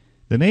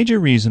The major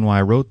reason why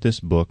I wrote this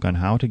book on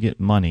how to get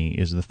money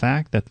is the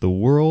fact that the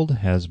world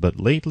has but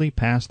lately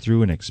passed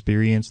through an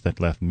experience that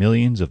left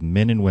millions of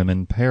men and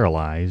women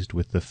paralyzed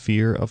with the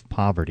fear of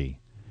poverty.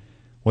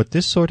 What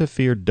this sort of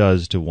fear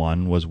does to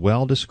one was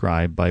well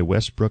described by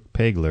Westbrook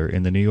Pegler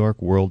in the New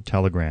York World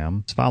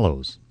Telegram as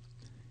follows.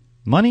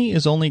 Money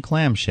is only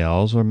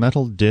clamshells or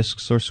metal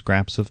discs or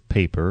scraps of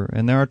paper,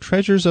 and there are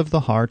treasures of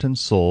the heart and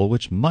soul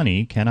which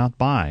money cannot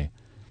buy.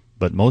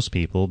 But most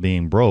people,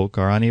 being broke,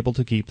 are unable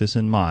to keep this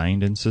in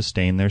mind and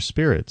sustain their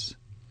spirits.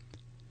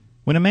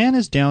 When a man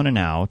is down and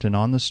out and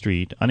on the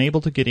street,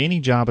 unable to get any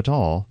job at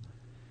all,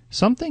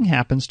 something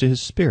happens to his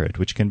spirit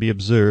which can be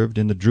observed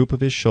in the droop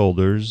of his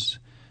shoulders,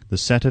 the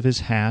set of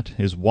his hat,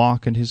 his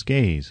walk, and his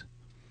gaze.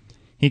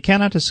 He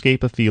cannot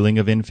escape a feeling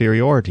of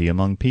inferiority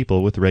among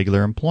people with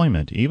regular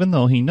employment, even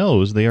though he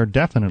knows they are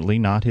definitely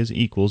not his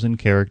equals in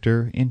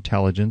character,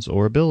 intelligence,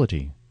 or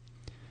ability.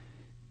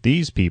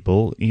 These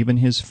people, even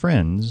his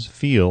friends,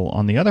 feel,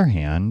 on the other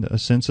hand, a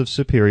sense of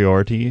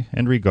superiority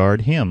and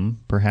regard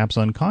him, perhaps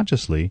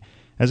unconsciously,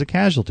 as a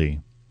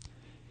casualty.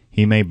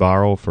 He may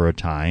borrow for a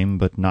time,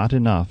 but not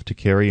enough to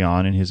carry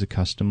on in his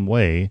accustomed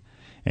way,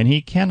 and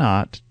he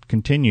cannot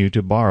continue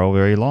to borrow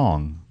very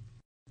long.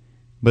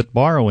 But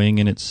borrowing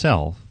in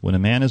itself, when a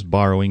man is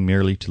borrowing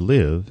merely to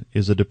live,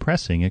 is a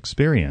depressing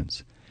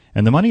experience,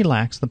 and the money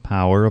lacks the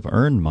power of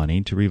earned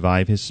money to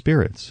revive his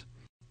spirits.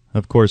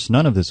 Of course,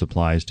 none of this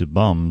applies to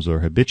bums or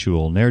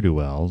habitual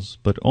ne'er-do-wells,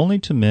 but only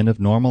to men of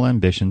normal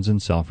ambitions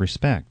and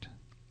self-respect.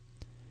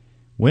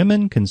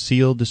 Women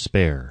conceal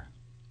despair.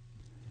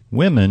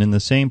 Women in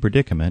the same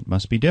predicament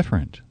must be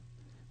different.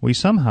 We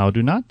somehow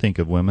do not think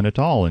of women at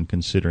all in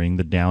considering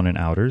the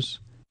down-and-outers.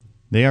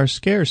 They are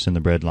scarce in the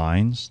bread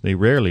lines, they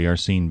rarely are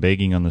seen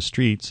begging on the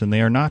streets, and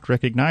they are not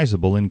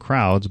recognizable in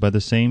crowds by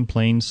the same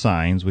plain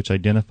signs which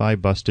identify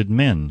busted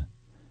men.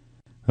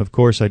 Of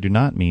course, I do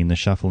not mean the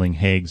shuffling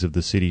hags of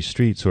the city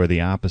streets or the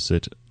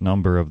opposite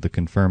number of the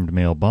confirmed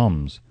male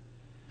bums.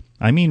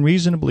 I mean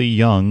reasonably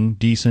young,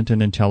 decent,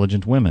 and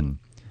intelligent women.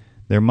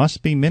 There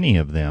must be many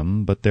of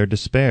them, but their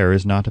despair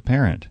is not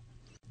apparent.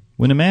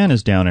 When a man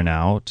is down and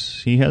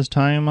out, he has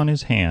time on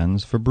his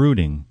hands for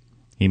brooding.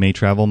 He may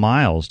travel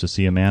miles to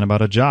see a man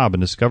about a job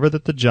and discover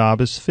that the job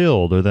is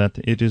filled, or that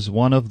it is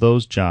one of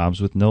those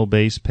jobs with no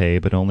base pay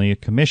but only a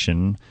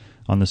commission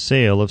on the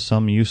sale of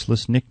some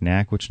useless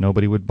knick-knack which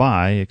nobody would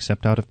buy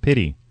except out of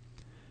pity.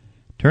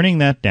 Turning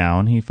that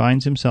down, he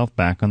finds himself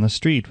back on the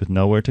street with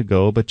nowhere to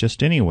go but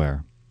just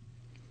anywhere.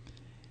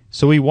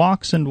 So he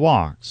walks and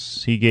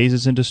walks. He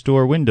gazes into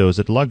store windows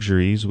at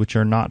luxuries which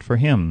are not for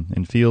him,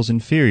 and feels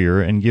inferior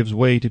and gives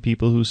way to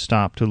people who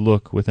stop to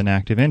look with an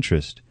active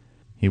interest.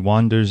 He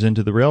wanders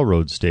into the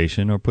railroad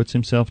station or puts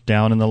himself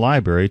down in the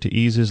library to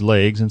ease his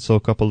legs and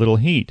soak up a little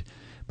heat,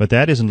 but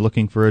that isn't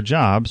looking for a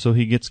job, so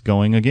he gets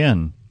going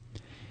again.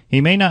 He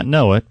may not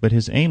know it, but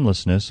his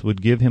aimlessness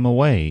would give him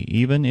away,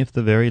 even if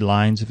the very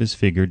lines of his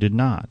figure did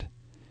not.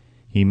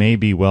 He may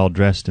be well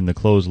dressed in the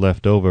clothes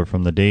left over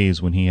from the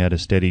days when he had a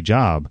steady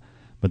job,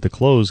 but the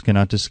clothes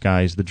cannot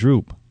disguise the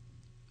droop.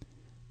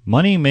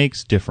 Money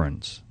makes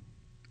difference.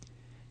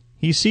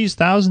 He sees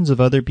thousands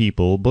of other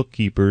people,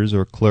 bookkeepers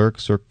or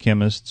clerks or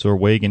chemists or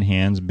wagon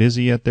hands,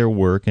 busy at their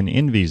work, and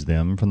envies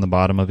them from the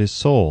bottom of his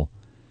soul.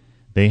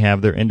 They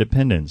have their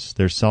independence,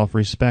 their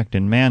self-respect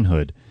and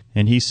manhood,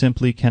 and he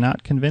simply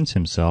cannot convince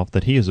himself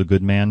that he is a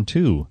good man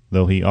too,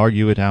 though he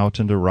argue it out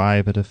and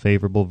arrive at a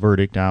favorable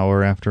verdict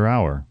hour after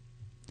hour.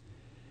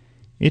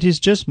 It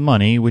is just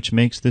money which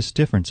makes this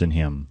difference in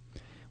him.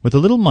 With a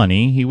little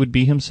money he would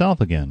be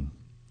himself again.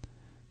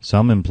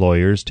 Some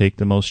employers take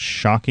the most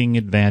shocking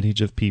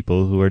advantage of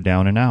people who are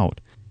down and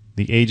out.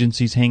 The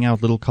agencies hang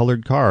out little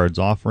colored cards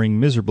offering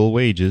miserable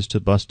wages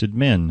to busted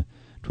men.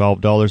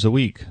 $12 a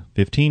week,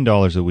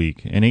 $15 a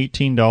week, an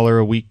 $18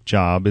 a week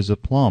job is a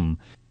plum,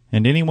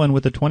 and anyone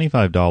with a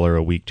 $25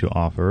 a week to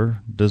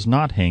offer does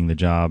not hang the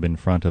job in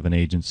front of an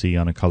agency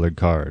on a colored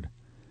card.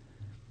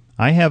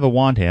 I have a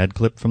want ad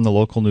clipped from the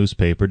local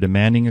newspaper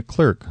demanding a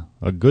clerk,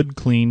 a good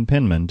clean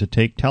penman, to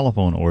take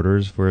telephone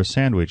orders for a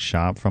sandwich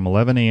shop from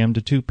 11 a.m.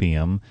 to 2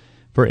 p.m.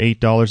 for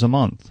 $8 a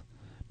month.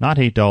 Not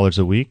 $8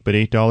 a week, but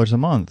 $8 a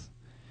month.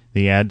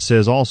 The ad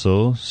says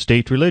also,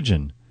 state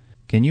religion.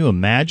 Can you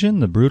imagine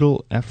the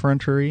brutal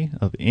effrontery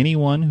of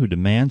anyone who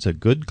demands a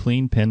good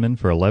clean penman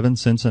for 11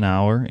 cents an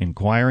hour,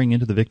 inquiring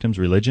into the victim's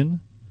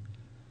religion?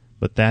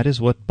 But that is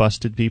what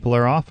busted people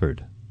are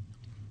offered.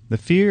 The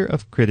fear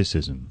of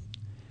criticism.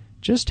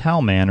 Just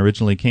how man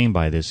originally came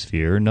by this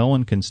fear no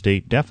one can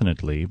state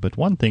definitely, but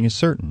one thing is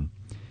certain.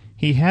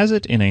 He has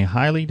it in a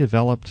highly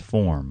developed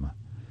form.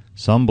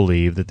 Some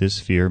believe that this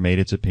fear made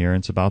its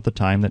appearance about the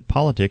time that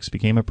politics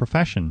became a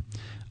profession.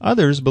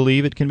 Others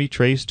believe it can be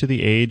traced to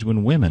the age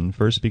when women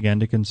first began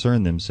to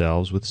concern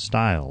themselves with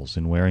styles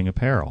in wearing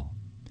apparel.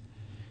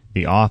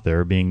 The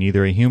author, being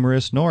neither a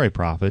humorist nor a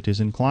prophet, is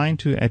inclined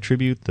to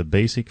attribute the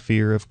basic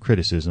fear of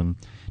criticism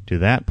to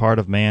that part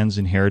of man's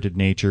inherited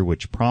nature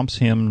which prompts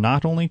him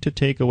not only to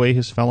take away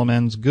his fellow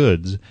man's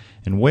goods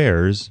and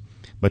wares,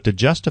 but to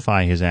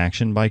justify his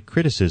action by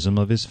criticism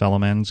of his fellow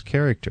man's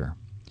character.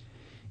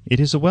 It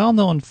is a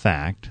well-known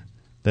fact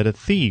that a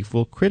thief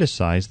will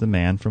criticize the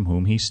man from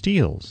whom he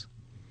steals,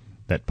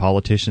 that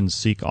politicians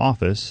seek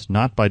office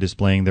not by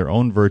displaying their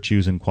own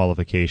virtues and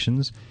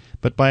qualifications,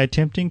 but by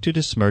attempting to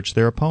besmirch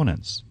their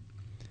opponents.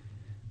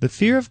 The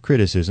fear of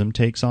criticism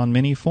takes on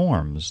many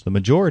forms, the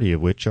majority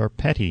of which are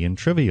petty and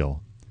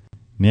trivial.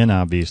 Men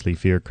obviously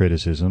fear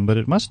criticism, but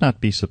it must not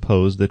be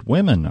supposed that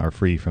women are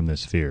free from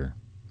this fear.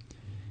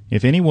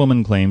 If any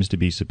woman claims to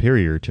be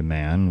superior to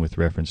man with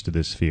reference to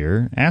this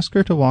fear, ask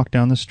her to walk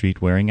down the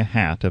street wearing a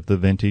hat of the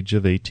vintage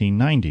of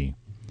 1890.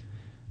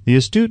 The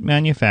astute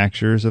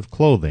manufacturers of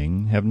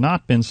clothing have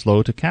not been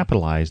slow to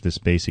capitalize this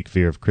basic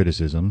fear of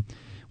criticism,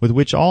 with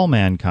which all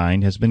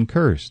mankind has been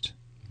cursed.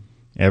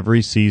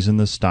 Every season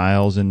the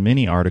styles in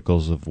many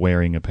articles of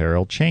wearing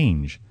apparel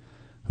change.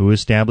 Who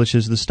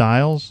establishes the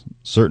styles?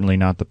 Certainly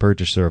not the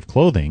purchaser of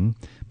clothing,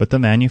 but the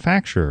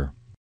manufacturer.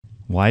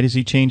 Why does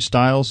he change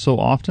styles so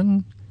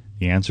often?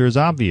 The answer is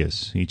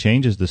obvious. He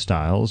changes the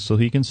styles so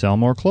he can sell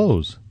more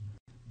clothes.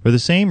 For the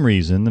same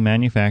reason, the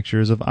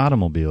manufacturers of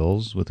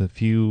automobiles, with a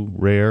few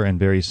rare and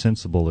very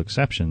sensible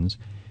exceptions,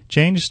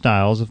 change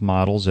styles of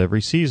models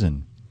every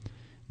season.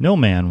 No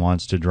man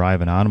wants to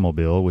drive an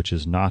automobile which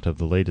is not of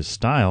the latest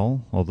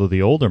style, although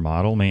the older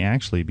model may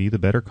actually be the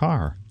better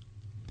car.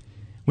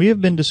 We have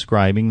been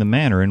describing the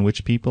manner in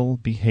which people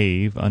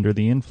behave under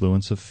the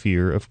influence of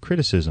fear of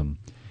criticism,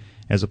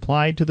 as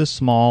applied to the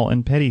small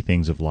and petty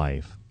things of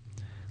life.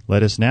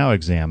 Let us now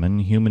examine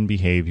human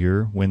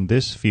behavior when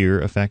this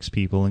fear affects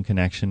people in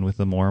connection with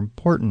the more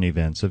important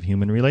events of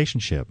human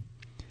relationship.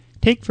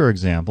 Take, for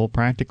example,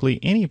 practically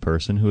any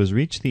person who has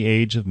reached the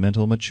age of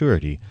mental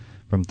maturity,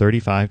 from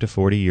 35 to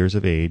 40 years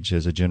of age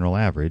as a general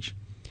average,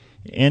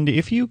 and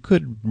if you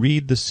could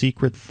read the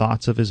secret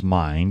thoughts of his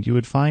mind, you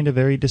would find a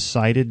very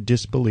decided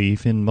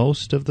disbelief in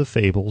most of the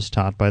fables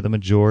taught by the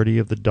majority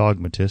of the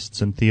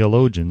dogmatists and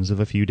theologians of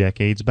a few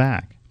decades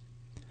back.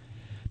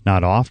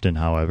 Not often,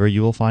 however,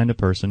 you will find a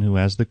person who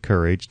has the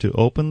courage to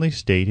openly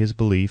state his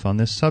belief on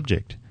this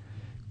subject.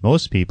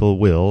 Most people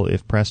will,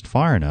 if pressed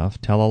far enough,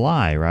 tell a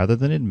lie rather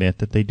than admit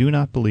that they do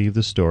not believe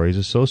the stories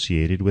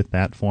associated with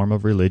that form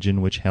of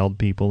religion which held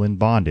people in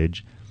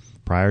bondage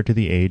prior to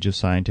the age of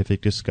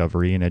scientific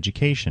discovery and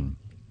education.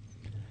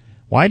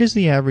 Why does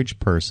the average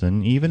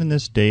person, even in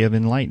this day of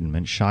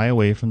enlightenment, shy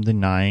away from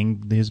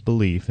denying his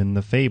belief in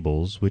the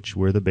fables which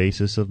were the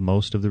basis of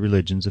most of the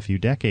religions a few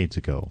decades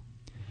ago?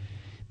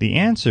 The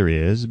answer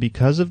is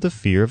because of the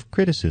fear of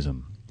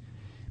criticism.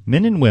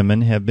 Men and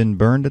women have been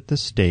burned at the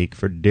stake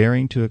for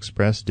daring to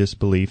express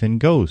disbelief in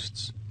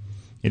ghosts.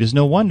 It is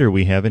no wonder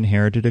we have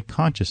inherited a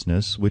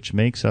consciousness which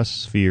makes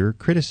us fear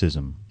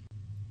criticism.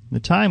 The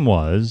time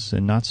was,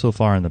 and not so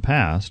far in the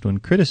past, when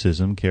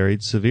criticism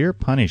carried severe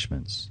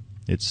punishments.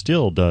 It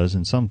still does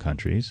in some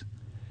countries.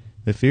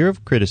 The fear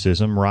of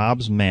criticism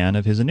robs man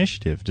of his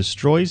initiative,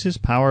 destroys his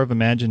power of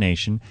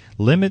imagination,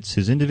 limits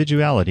his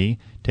individuality,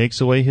 takes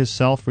away his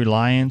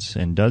self-reliance,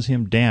 and does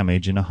him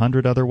damage in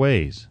 100 other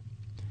ways.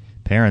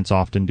 Parents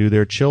often do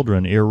their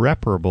children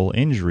irreparable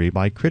injury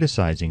by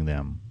criticizing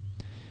them.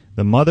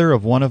 The mother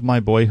of one of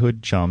my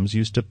boyhood chums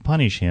used to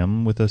punish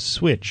him with a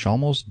switch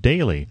almost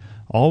daily,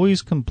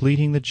 always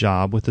completing the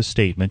job with the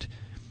statement,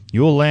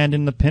 "You'll land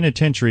in the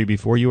penitentiary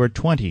before you are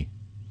 20.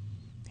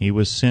 He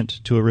was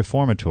sent to a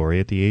reformatory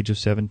at the age of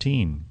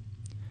 17.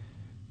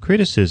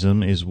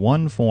 Criticism is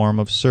one form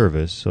of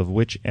service of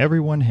which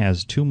everyone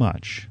has too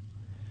much.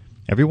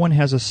 Everyone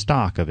has a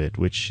stock of it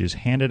which is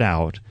handed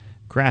out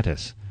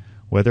gratis,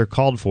 whether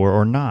called for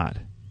or not.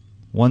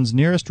 One's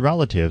nearest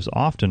relatives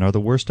often are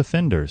the worst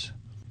offenders.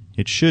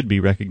 It should be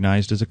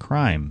recognized as a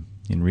crime.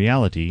 In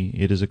reality,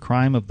 it is a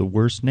crime of the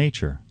worst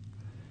nature.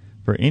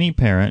 For any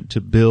parent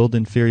to build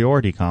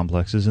inferiority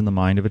complexes in the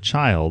mind of a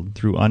child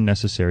through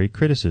unnecessary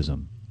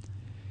criticism.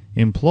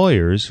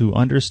 Employers who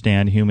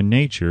understand human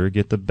nature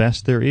get the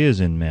best there is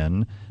in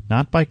men,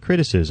 not by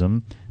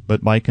criticism,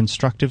 but by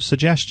constructive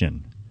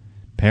suggestion.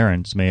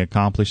 Parents may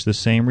accomplish the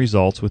same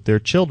results with their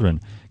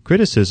children.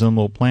 Criticism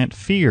will plant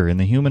fear in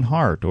the human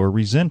heart or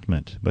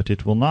resentment, but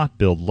it will not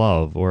build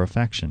love or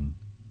affection.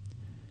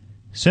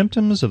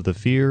 Symptoms of the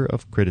fear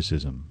of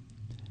criticism.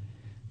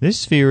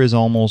 This fear is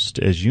almost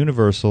as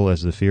universal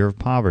as the fear of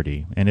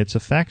poverty, and its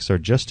effects are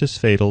just as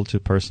fatal to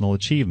personal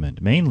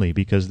achievement, mainly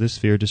because this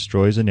fear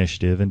destroys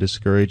initiative and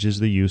discourages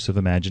the use of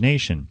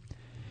imagination.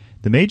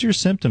 The major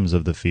symptoms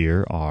of the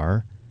fear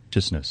are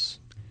anxiousness,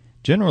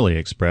 generally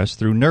expressed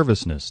through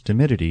nervousness,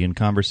 timidity in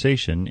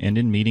conversation and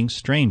in meeting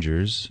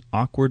strangers,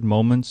 awkward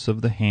moments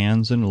of the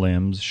hands and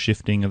limbs,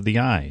 shifting of the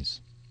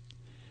eyes.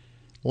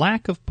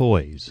 Lack of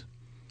poise,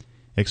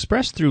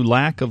 expressed through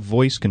lack of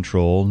voice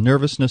control,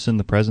 nervousness in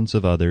the presence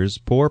of others,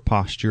 poor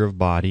posture of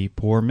body,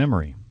 poor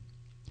memory.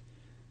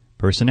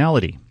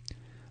 Personality,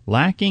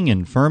 lacking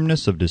in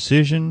firmness of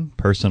decision,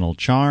 personal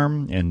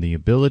charm, and the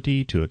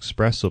ability to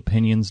express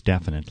opinions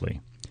definitely.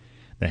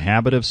 The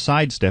habit of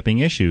sidestepping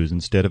issues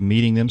instead of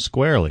meeting them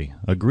squarely,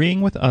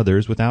 agreeing with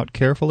others without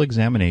careful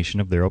examination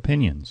of their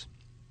opinions.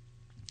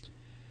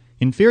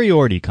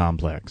 Inferiority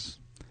complex,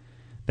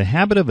 The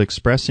habit of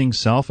expressing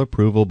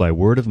self-approval by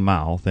word of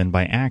mouth and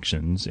by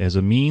actions as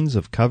a means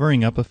of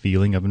covering up a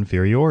feeling of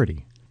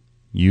inferiority.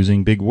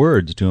 Using big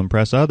words to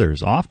impress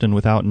others, often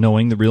without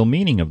knowing the real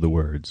meaning of the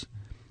words.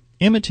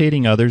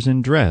 Imitating others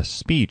in dress,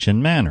 speech,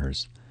 and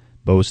manners.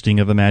 Boasting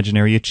of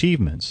imaginary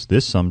achievements.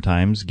 This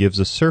sometimes gives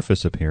a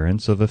surface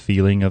appearance of a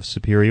feeling of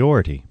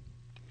superiority.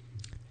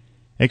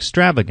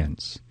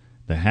 Extravagance.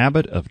 The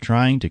habit of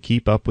trying to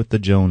keep up with the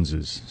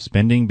Joneses,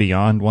 spending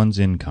beyond one's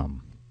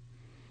income.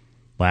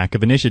 Lack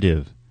of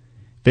initiative.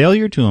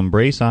 Failure to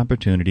embrace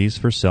opportunities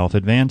for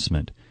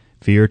self-advancement.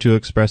 Fear to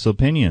express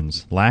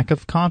opinions. Lack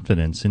of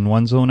confidence in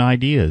one's own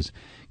ideas.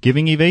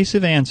 Giving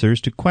evasive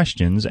answers to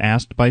questions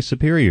asked by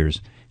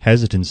superiors.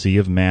 Hesitancy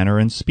of manner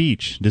and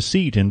speech.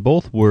 Deceit in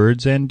both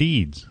words and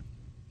deeds.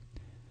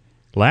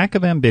 Lack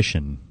of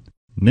ambition.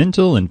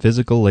 Mental and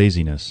physical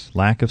laziness,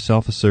 lack of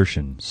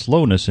self-assertion,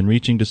 slowness in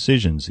reaching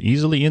decisions,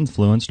 easily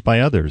influenced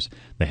by others,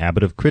 the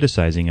habit of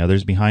criticizing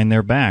others behind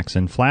their backs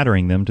and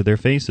flattering them to their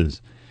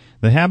faces,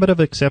 the habit of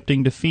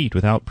accepting defeat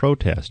without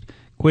protest,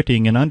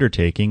 quitting an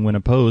undertaking when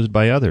opposed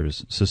by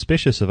others,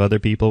 suspicious of other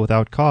people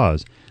without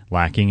cause,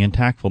 lacking in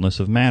tactfulness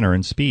of manner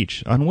and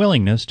speech,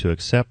 unwillingness to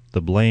accept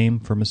the blame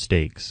for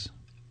mistakes.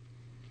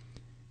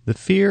 The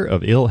fear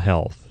of ill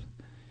health.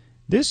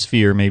 This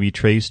fear may be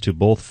traced to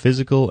both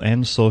physical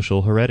and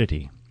social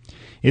heredity.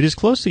 It is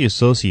closely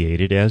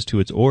associated as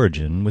to its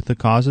origin with the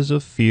causes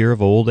of fear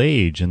of old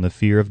age and the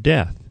fear of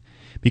death,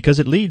 because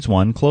it leads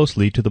one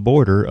closely to the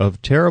border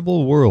of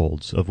terrible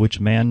worlds of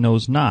which man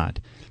knows not,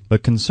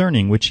 but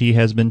concerning which he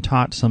has been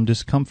taught some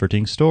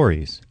discomforting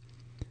stories.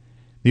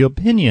 The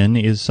opinion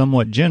is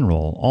somewhat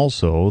general,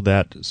 also,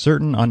 that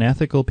certain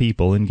unethical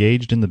people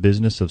engaged in the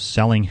business of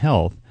selling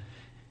health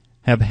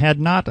have had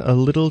not a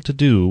little to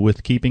do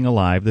with keeping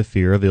alive the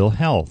fear of ill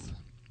health.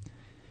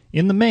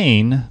 In the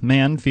main,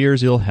 man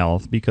fears ill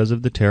health because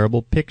of the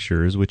terrible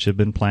pictures which have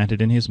been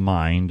planted in his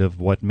mind of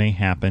what may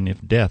happen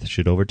if death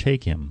should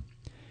overtake him.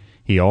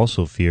 He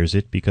also fears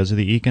it because of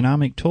the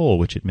economic toll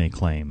which it may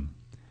claim.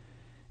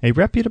 A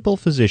reputable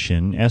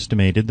physician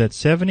estimated that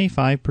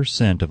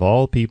 75% of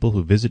all people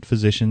who visit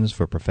physicians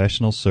for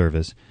professional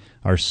service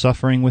are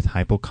suffering with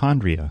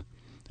hypochondria,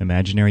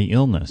 imaginary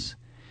illness.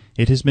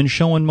 It has been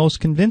shown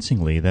most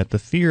convincingly that the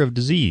fear of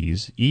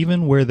disease,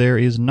 even where there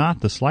is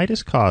not the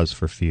slightest cause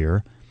for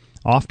fear,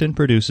 often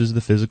produces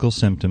the physical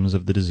symptoms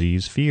of the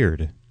disease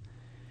feared.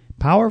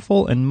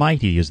 Powerful and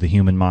mighty is the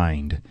human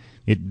mind.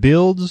 It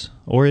builds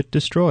or it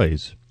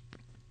destroys.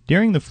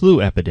 During the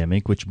flu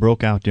epidemic which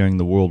broke out during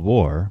the World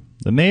War,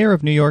 the mayor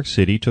of New York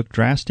City took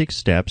drastic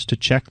steps to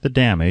check the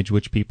damage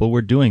which people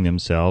were doing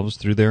themselves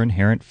through their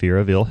inherent fear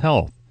of ill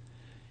health.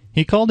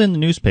 He called in the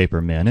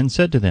newspaper men and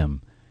said to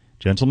them,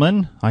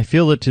 "Gentlemen, I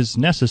feel it is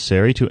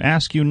necessary to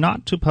ask you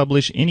not to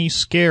publish any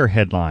scare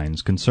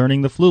headlines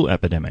concerning the flu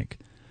epidemic.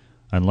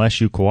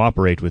 Unless you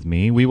cooperate with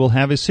me, we will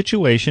have a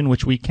situation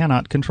which we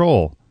cannot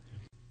control."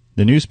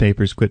 The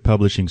newspapers quit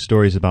publishing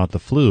stories about the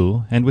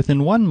flu, and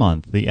within 1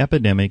 month the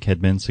epidemic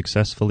had been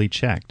successfully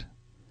checked.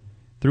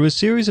 Through a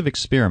series of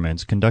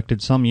experiments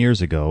conducted some years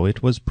ago,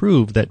 it was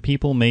proved that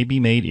people may be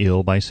made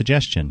ill by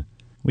suggestion.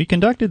 We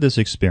conducted this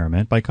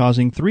experiment by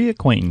causing 3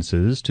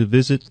 acquaintances to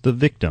visit the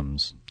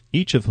victims,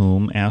 each of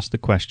whom asked the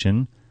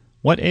question,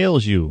 "What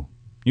ails you?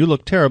 You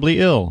look terribly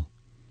ill."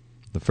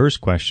 The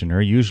first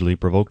questioner usually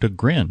provoked a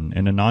grin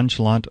and a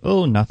nonchalant,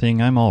 "Oh,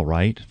 nothing, I'm all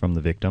right," from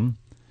the victim.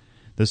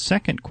 The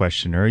second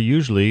questioner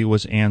usually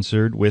was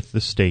answered with the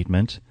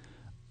statement,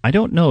 "I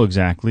don't know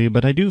exactly,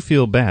 but I do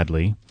feel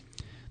badly."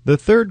 The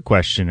third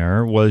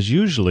questioner was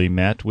usually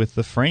met with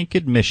the frank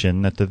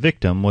admission that the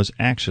victim was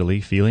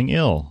actually feeling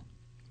ill.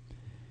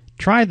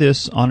 Try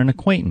this on an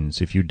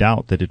acquaintance if you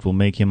doubt that it will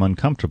make him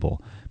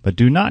uncomfortable, but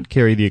do not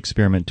carry the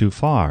experiment too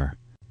far.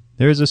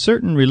 There is a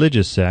certain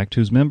religious sect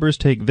whose members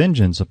take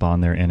vengeance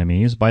upon their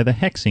enemies by the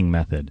hexing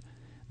method.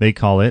 They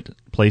call it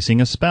placing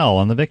a spell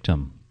on the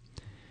victim.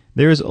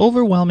 There is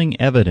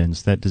overwhelming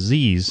evidence that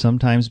disease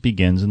sometimes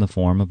begins in the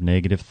form of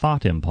negative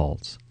thought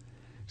impulse.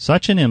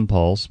 Such an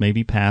impulse may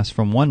be passed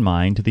from one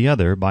mind to the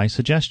other by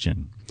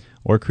suggestion,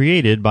 or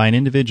created by an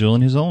individual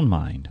in his own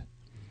mind.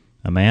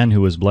 A man who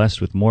was blessed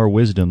with more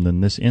wisdom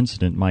than this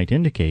incident might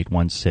indicate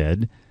once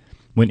said,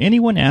 "When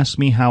anyone asks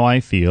me how I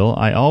feel,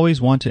 I always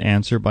want to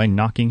answer by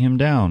knocking him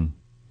down."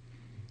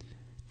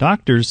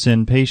 Doctors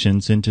send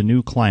patients into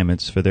new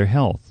climates for their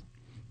health,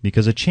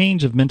 because a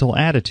change of mental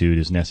attitude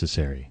is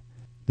necessary.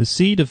 The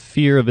seed of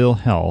fear of ill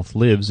health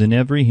lives in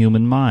every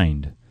human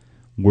mind.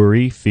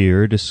 Worry,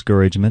 fear,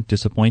 discouragement,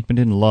 disappointment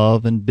in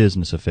love and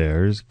business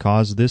affairs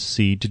cause this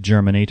seed to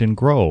germinate and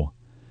grow.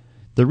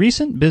 The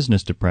recent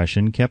business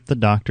depression kept the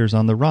doctors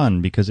on the run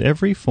because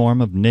every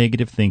form of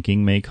negative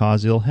thinking may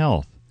cause ill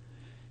health.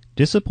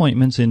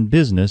 Disappointments in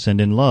business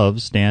and in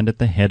love stand at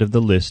the head of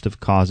the list of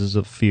causes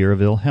of fear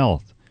of ill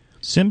health.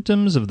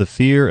 Symptoms of the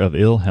fear of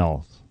ill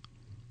health.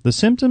 The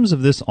symptoms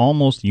of this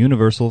almost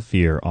universal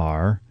fear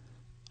are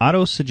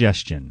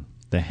autosuggestion,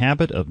 the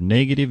habit of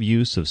negative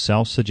use of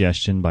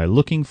self-suggestion by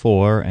looking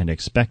for and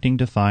expecting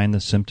to find the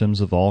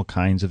symptoms of all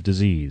kinds of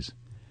disease.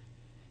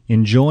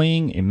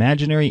 enjoying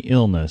imaginary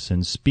illness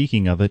and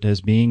speaking of it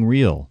as being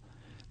real,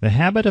 the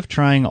habit of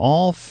trying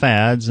all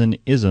fads and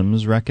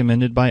isms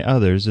recommended by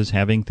others as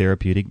having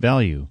therapeutic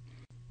value,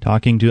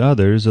 talking to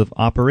others of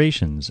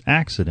operations,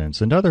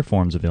 accidents, and other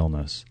forms of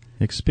illness,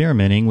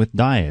 experimenting with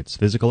diets,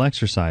 physical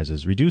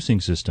exercises,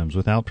 reducing systems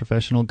without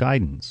professional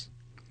guidance,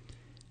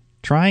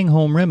 trying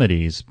home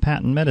remedies,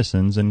 patent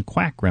medicines, and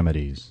quack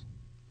remedies.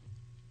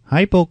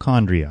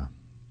 Hypochondria,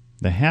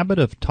 the habit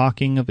of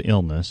talking of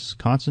illness,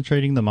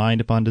 concentrating the mind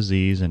upon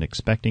disease, and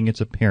expecting its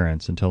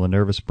appearance until a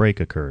nervous break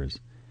occurs.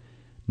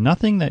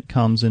 Nothing that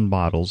comes in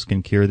bottles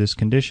can cure this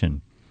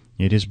condition.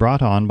 It is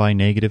brought on by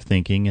negative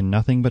thinking, and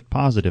nothing but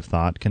positive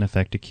thought can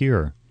effect a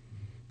cure.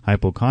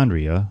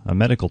 Hypochondria, a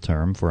medical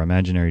term for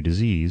imaginary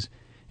disease,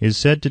 is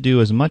said to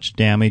do as much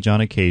damage on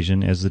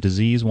occasion as the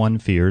disease one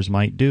fears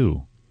might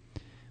do.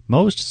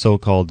 Most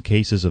so-called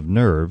cases of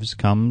nerves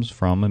comes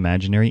from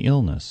imaginary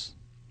illness.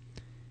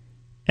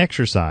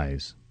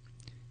 Exercise.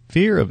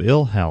 Fear of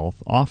ill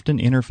health often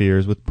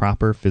interferes with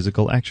proper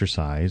physical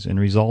exercise and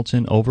results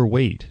in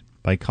overweight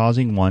by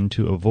causing one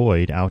to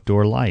avoid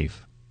outdoor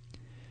life.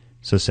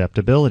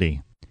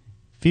 Susceptibility.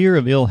 Fear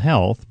of ill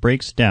health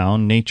breaks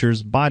down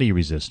nature's body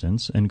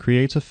resistance and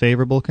creates a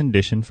favorable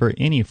condition for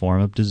any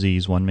form of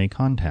disease one may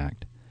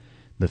contact.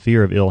 The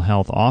fear of ill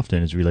health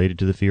often is related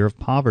to the fear of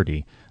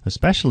poverty,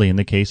 especially in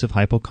the case of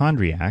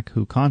hypochondriac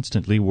who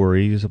constantly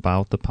worries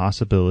about the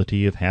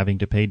possibility of having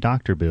to pay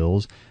doctor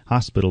bills,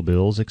 hospital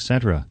bills,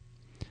 etc.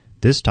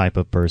 This type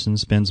of person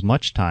spends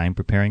much time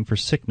preparing for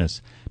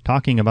sickness,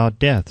 talking about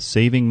death,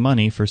 saving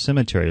money for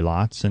cemetery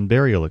lots and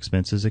burial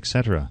expenses,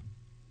 etc.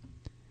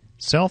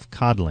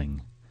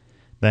 Self-coddling.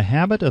 The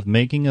habit of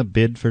making a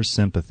bid for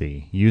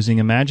sympathy, using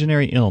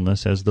imaginary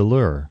illness as the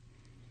lure.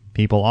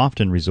 People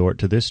often resort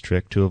to this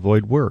trick to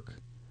avoid work.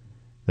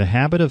 The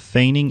habit of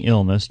feigning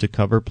illness to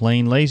cover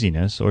plain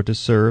laziness or to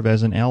serve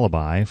as an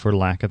alibi for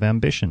lack of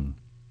ambition.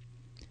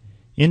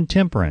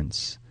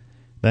 Intemperance.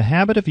 The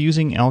habit of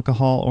using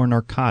alcohol or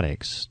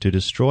narcotics to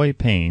destroy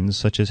pains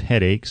such as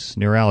headaches,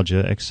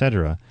 neuralgia,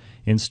 etc.,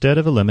 instead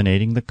of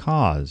eliminating the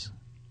cause.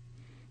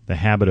 The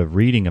habit of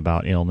reading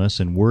about illness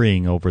and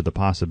worrying over the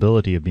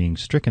possibility of being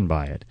stricken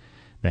by it.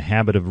 The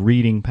habit of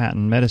reading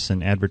patent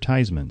medicine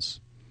advertisements.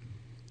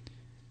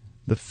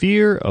 The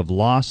fear of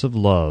loss of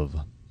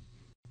love.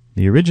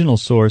 The original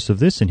source of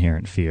this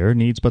inherent fear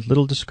needs but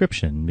little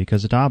description,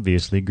 because it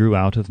obviously grew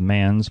out of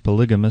man's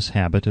polygamous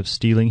habit of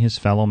stealing his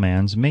fellow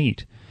man's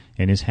mate,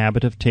 and his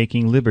habit of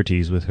taking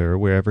liberties with her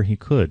wherever he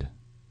could.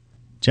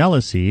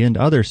 Jealousy and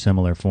other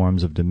similar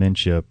forms of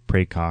dementia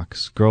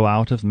praecox grow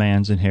out of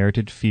man's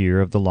inherited fear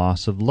of the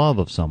loss of love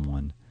of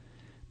someone.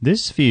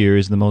 This fear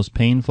is the most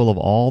painful of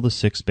all the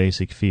 6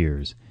 basic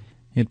fears.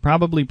 It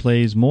probably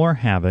plays more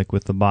havoc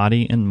with the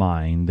body and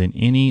mind than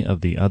any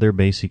of the other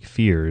basic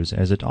fears,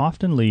 as it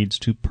often leads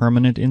to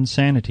permanent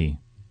insanity.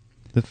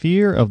 The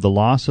fear of the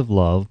loss of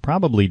love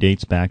probably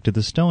dates back to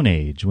the Stone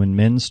Age, when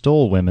men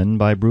stole women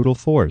by brutal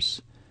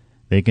force.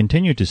 They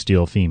continue to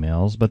steal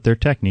females, but their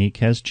technique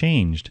has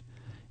changed.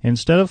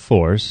 Instead of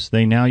force,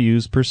 they now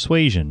use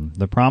persuasion,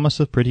 the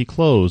promise of pretty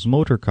clothes,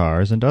 motor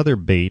cars, and other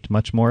bait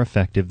much more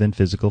effective than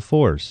physical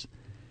force.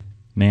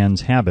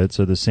 Man's habits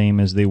are the same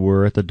as they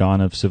were at the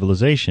dawn of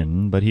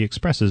civilization, but he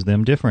expresses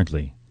them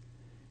differently.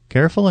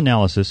 Careful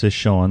analysis has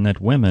shown that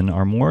women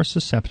are more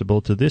susceptible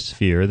to this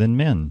fear than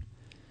men.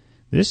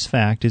 This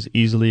fact is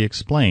easily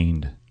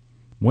explained.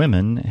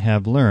 Women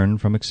have learned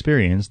from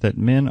experience that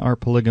men are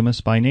polygamous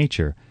by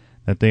nature,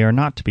 that they are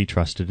not to be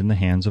trusted in the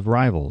hands of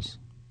rivals.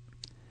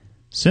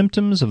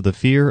 Symptoms of the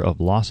fear of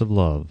loss of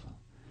love.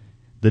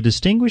 The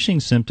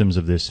distinguishing symptoms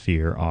of this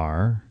fear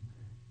are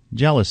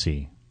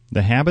jealousy,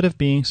 the habit of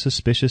being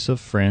suspicious of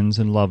friends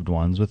and loved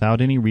ones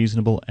without any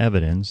reasonable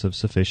evidence of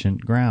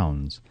sufficient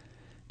grounds.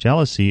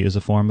 Jealousy is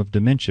a form of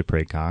dementia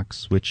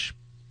praecox, which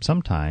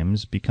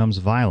sometimes becomes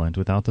violent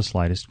without the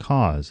slightest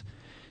cause.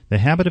 The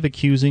habit of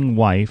accusing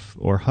wife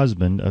or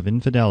husband of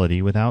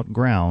infidelity without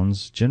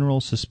grounds,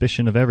 general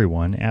suspicion of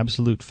everyone,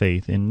 absolute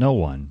faith in no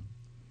one.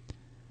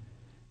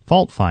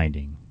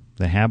 Fault-finding,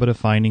 the habit of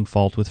finding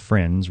fault with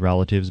friends,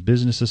 relatives,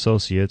 business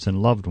associates,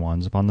 and loved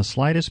ones upon the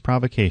slightest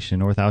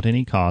provocation or without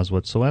any cause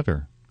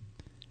whatsoever.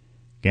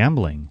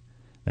 Gambling,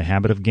 the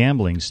habit of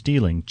gambling,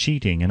 stealing,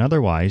 cheating, and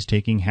otherwise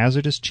taking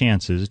hazardous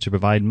chances to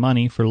provide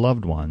money for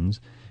loved ones,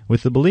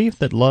 with the belief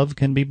that love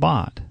can be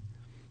bought.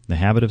 The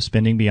habit of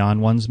spending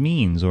beyond one's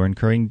means or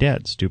incurring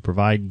debts to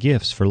provide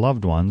gifts for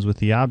loved ones with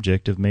the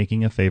object of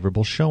making a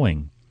favorable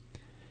showing.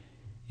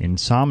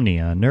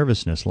 Insomnia,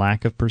 nervousness,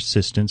 lack of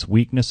persistence,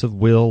 weakness of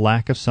will,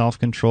 lack of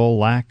self-control,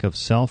 lack of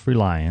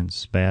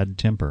self-reliance, bad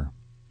temper.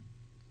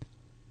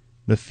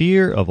 The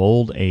fear of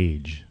old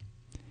age.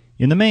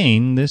 In the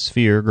main, this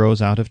fear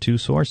grows out of 2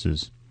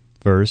 sources.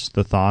 First,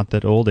 the thought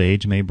that old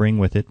age may bring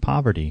with it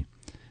poverty.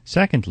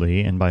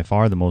 Secondly, and by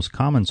far the most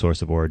common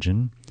source of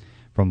origin,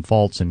 from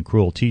false and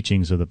cruel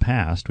teachings of the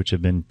past which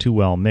have been too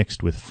well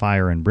mixed with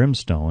fire and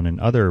brimstone and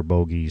other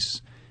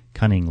bogies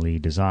cunningly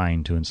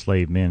designed to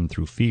enslave men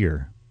through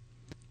fear.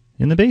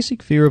 In the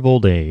basic fear of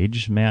old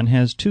age, man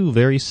has two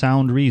very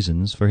sound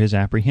reasons for his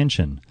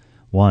apprehension,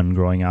 one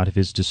growing out of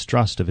his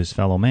distrust of his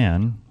fellow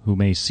man, who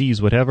may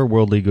seize whatever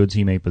worldly goods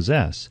he may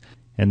possess,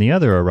 and the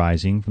other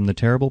arising from the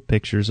terrible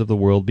pictures of the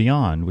world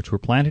beyond, which were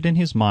planted in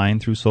his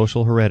mind through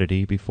social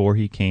heredity before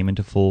he came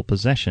into full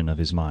possession of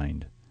his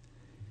mind.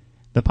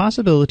 The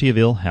possibility of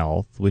ill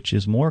health, which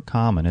is more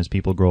common as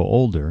people grow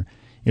older,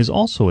 is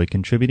also a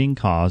contributing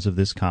cause of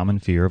this common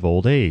fear of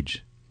old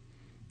age.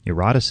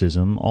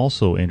 Eroticism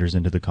also enters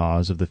into the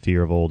cause of the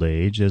fear of old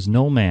age, as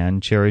no man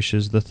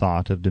cherishes the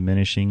thought of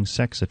diminishing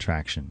sex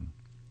attraction.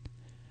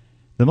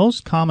 The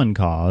most common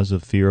cause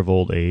of fear of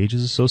old age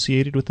is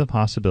associated with the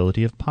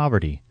possibility of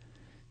poverty.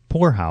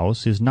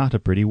 Poorhouse is not a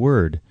pretty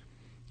word.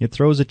 It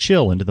throws a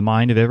chill into the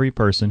mind of every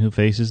person who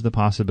faces the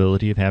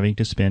possibility of having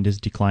to spend his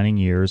declining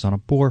years on a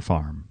poor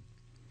farm.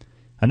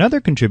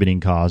 Another contributing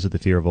cause of the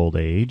fear of old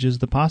age is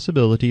the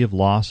possibility of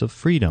loss of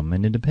freedom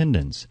and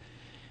independence,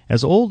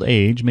 as old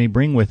age may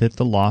bring with it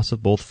the loss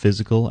of both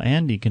physical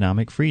and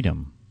economic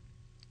freedom.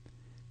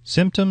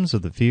 Symptoms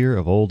of the fear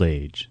of old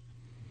age.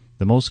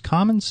 The most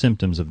common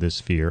symptoms of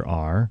this fear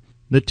are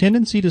the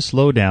tendency to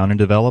slow down and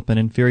develop an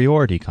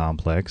inferiority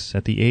complex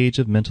at the age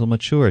of mental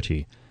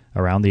maturity,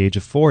 around the age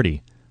of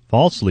 40,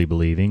 falsely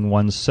believing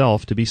one's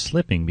self to be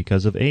slipping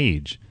because of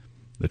age.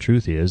 The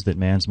truth is that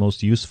man's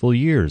most useful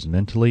years,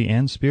 mentally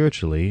and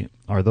spiritually,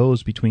 are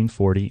those between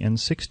 40 and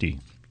 60.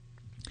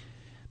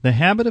 The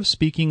habit of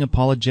speaking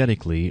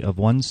apologetically of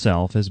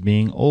oneself as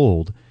being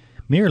old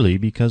merely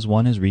because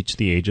one has reached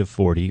the age of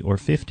 40 or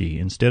 50,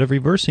 instead of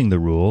reversing the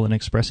rule and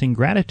expressing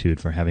gratitude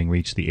for having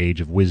reached the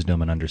age of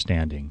wisdom and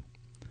understanding.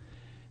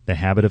 The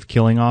habit of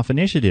killing off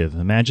initiative,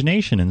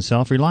 imagination, and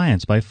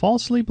self-reliance by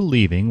falsely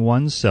believing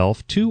one's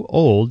self too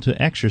old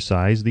to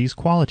exercise these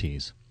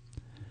qualities.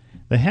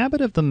 The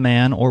habit of the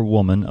man or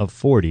woman of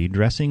 40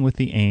 dressing with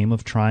the aim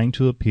of trying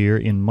to appear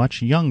in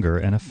much younger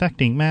and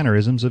affecting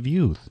mannerisms of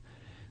youth,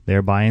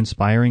 thereby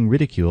inspiring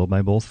ridicule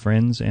by both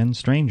friends and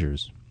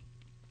strangers.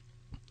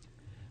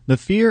 The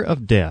fear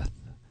of death.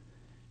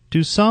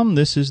 To some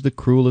this is the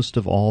cruelest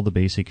of all the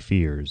basic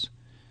fears.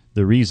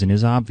 The reason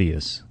is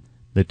obvious.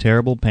 The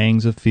terrible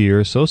pangs of fear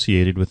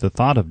associated with the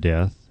thought of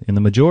death, in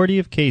the majority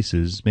of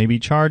cases, may be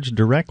charged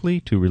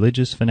directly to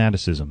religious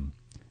fanaticism.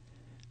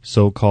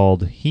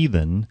 So-called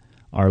heathen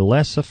are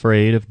less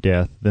afraid of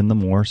death than the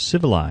more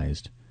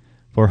civilized.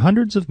 For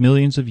hundreds of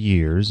millions of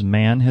years,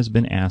 man has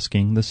been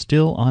asking the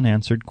still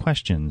unanswered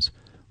questions: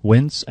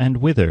 whence and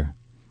whither?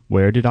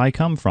 Where did I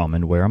come from,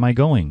 and where am I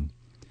going?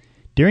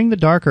 During the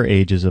darker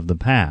ages of the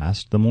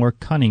past, the more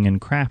cunning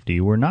and crafty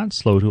were not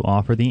slow to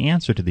offer the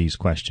answer to these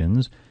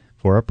questions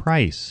for a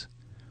price.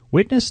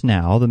 Witness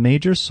now the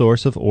major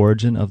source of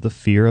origin of the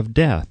fear of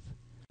death.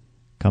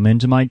 Come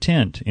into my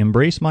tent,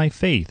 embrace my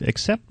faith,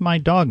 accept my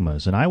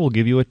dogmas, and I will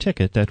give you a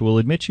ticket that will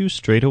admit you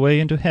straightway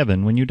into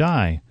heaven when you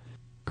die,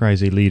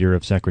 cries a leader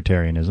of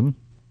sectarianism.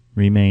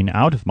 Remain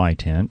out of my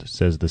tent,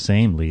 says the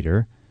same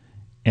leader,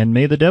 and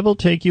may the devil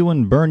take you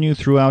and burn you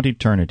throughout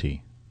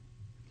eternity.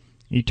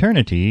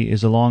 Eternity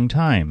is a long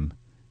time.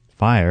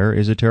 Fire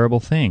is a terrible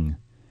thing.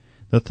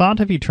 The thought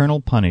of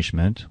eternal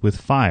punishment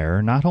with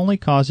fire not only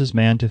causes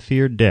man to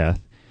fear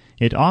death,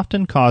 it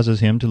often causes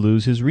him to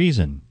lose his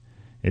reason.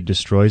 It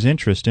destroys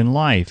interest in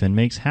life and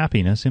makes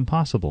happiness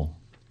impossible.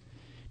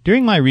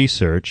 During my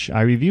research,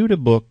 I reviewed a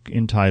book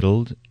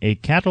entitled A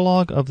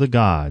Catalogue of the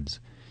Gods,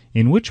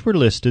 in which were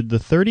listed the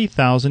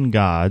 30,000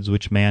 gods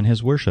which man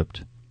has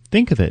worshipped.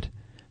 Think of it!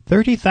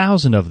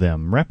 30,000 of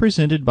them,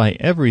 represented by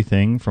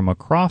everything from a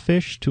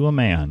crawfish to a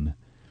man.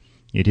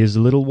 It is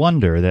little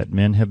wonder that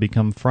men have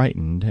become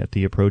frightened at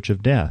the approach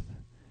of death.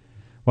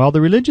 While the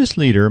religious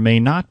leader may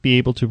not be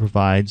able to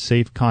provide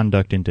safe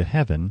conduct into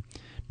heaven,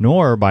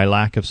 nor by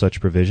lack of such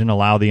provision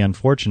allow the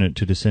unfortunate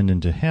to descend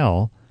into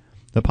hell,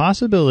 the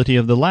possibility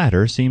of the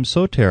latter seems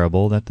so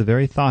terrible that the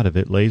very thought of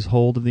it lays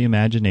hold of the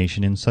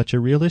imagination in such a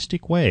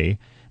realistic way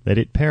that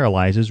it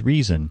paralyzes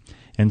reason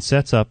and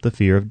sets up the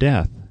fear of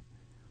death.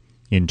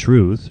 In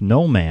truth,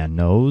 no man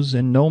knows,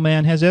 and no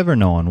man has ever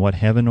known, what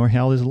heaven or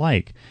hell is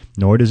like,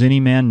 nor does any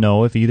man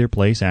know if either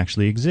place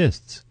actually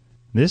exists.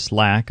 This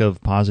lack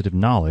of positive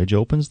knowledge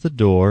opens the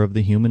door of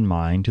the human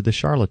mind to the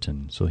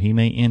charlatan, so he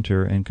may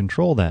enter and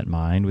control that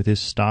mind with his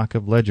stock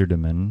of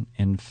legerdemain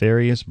and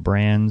various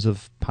brands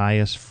of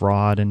pious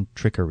fraud and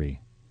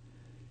trickery.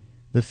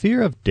 The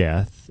fear of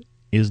death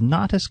is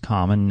not as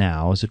common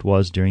now as it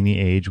was during the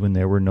age when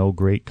there were no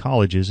great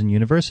colleges and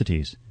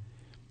universities.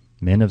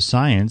 Men of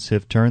science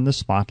have turned the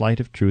spotlight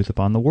of truth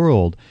upon the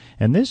world,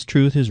 and this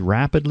truth is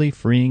rapidly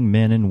freeing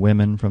men and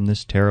women from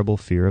this terrible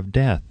fear of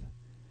death.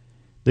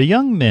 The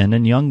young men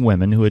and young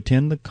women who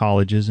attend the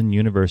colleges and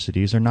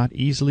universities are not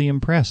easily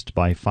impressed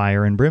by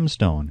fire and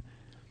brimstone.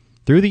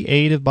 Through the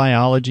aid of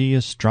biology,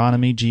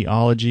 astronomy,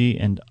 geology,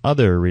 and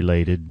other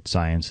related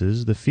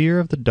sciences, the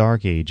fear of the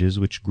dark ages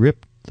which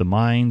gripped the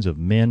minds of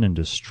men and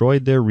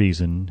destroyed their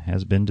reason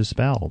has been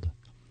dispelled.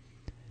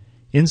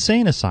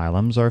 Insane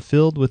asylums are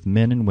filled with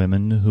men and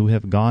women who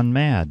have gone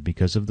mad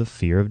because of the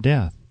fear of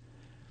death.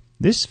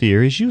 This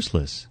fear is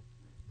useless.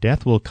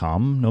 Death will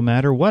come no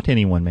matter what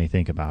anyone may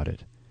think about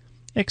it.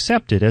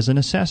 Accept it as a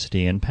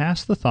necessity and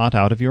pass the thought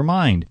out of your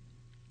mind.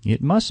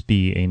 It must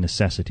be a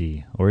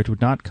necessity, or it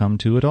would not come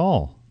to at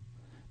all.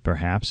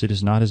 Perhaps it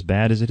is not as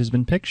bad as it has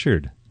been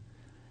pictured.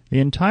 The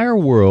entire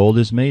world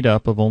is made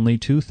up of only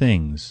two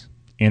things,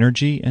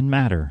 energy and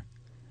matter.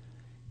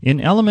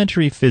 In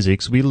elementary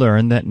physics we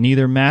learn that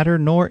neither matter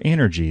nor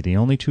energy, the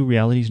only two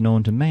realities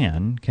known to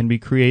man, can be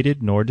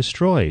created nor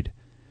destroyed.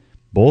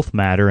 Both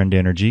matter and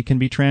energy can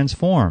be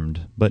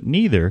transformed, but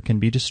neither can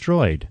be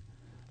destroyed.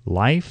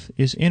 Life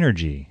is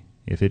energy,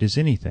 if it is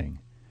anything.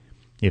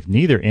 If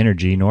neither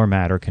energy nor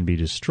matter can be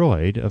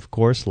destroyed, of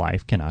course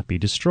life cannot be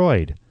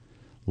destroyed.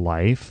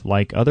 Life,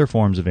 like other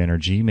forms of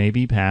energy, may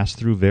be passed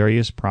through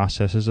various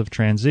processes of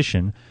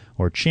transition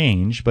or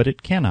change, but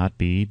it cannot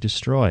be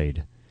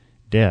destroyed.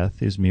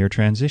 Death is mere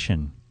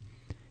transition.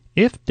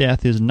 If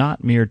death is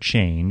not mere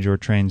change or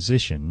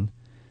transition,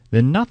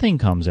 then nothing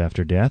comes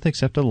after death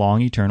except a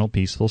long eternal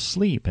peaceful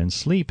sleep, and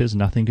sleep is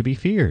nothing to be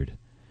feared.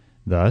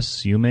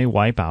 Thus you may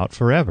wipe out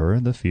forever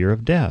the fear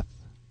of death.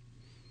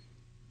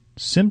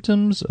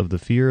 Symptoms of the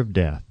fear of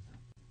death.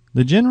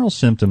 The general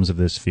symptoms of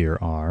this fear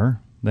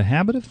are the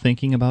habit of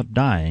thinking about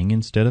dying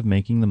instead of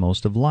making the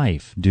most of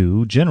life,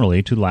 due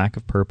generally to lack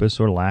of purpose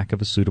or lack of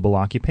a suitable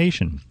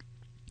occupation.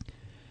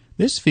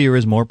 This fear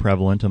is more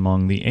prevalent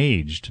among the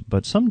aged,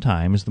 but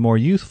sometimes the more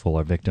youthful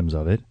are victims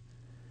of it.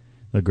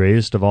 The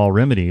greatest of all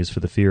remedies for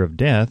the fear of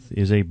death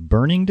is a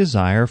burning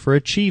desire for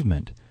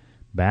achievement,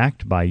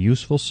 backed by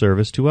useful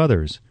service to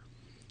others.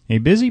 A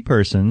busy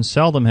person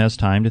seldom has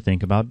time to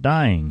think about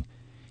dying.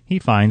 He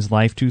finds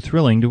life too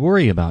thrilling to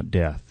worry about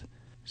death.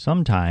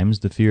 Sometimes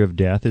the fear of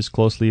death is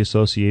closely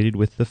associated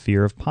with the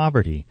fear of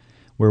poverty,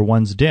 where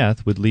one's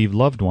death would leave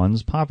loved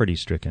ones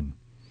poverty-stricken.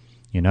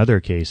 In other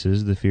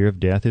cases, the fear of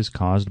death is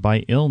caused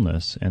by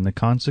illness and the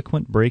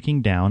consequent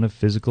breaking down of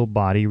physical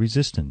body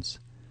resistance.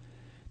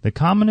 The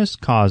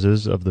commonest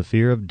causes of the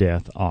fear of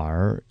death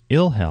are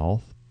ill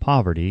health,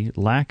 poverty,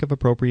 lack of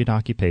appropriate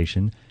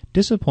occupation,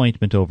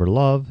 disappointment over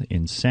love,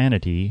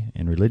 insanity,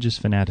 and religious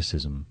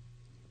fanaticism.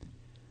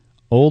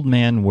 Old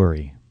man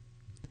worry.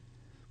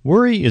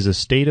 Worry is a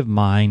state of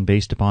mind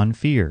based upon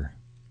fear.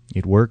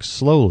 It works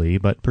slowly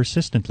but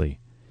persistently.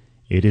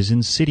 It is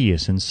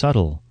insidious and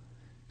subtle.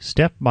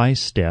 Step by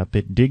step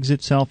it digs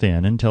itself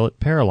in until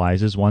it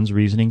paralyzes one's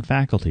reasoning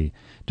faculty,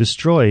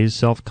 destroys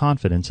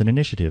self-confidence and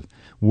initiative.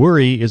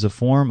 Worry is a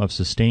form of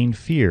sustained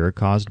fear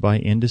caused by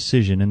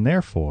indecision, and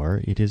therefore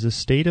it is a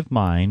state of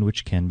mind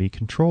which can be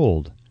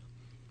controlled.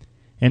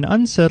 An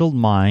unsettled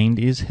mind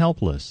is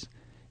helpless.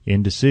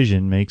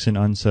 Indecision makes an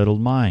unsettled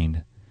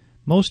mind.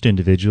 Most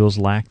individuals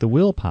lack the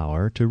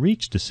willpower to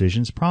reach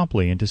decisions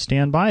promptly and to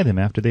stand by them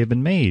after they have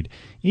been made,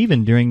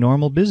 even during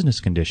normal business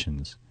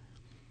conditions.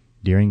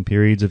 During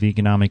periods of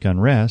economic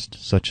unrest,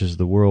 such as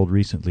the world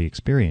recently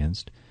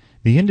experienced,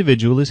 the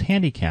individual is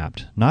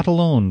handicapped not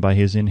alone by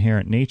his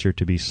inherent nature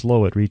to be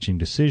slow at reaching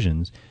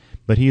decisions,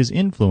 but he is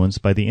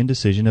influenced by the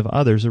indecision of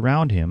others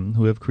around him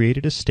who have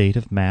created a state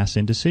of mass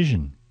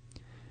indecision.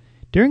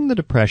 During the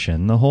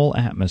Depression, the whole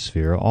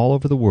atmosphere all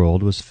over the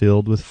world was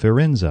filled with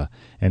pharynxa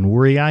and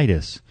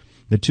worryitis,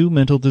 the two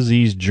mental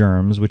disease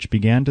germs which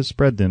began to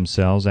spread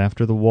themselves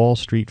after the Wall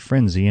Street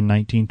frenzy in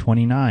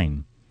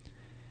 1929.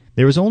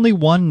 There is only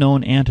one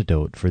known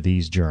antidote for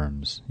these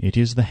germs. It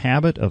is the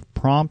habit of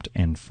prompt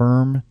and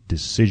firm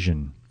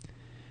decision.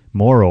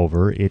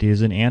 Moreover, it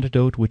is an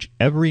antidote which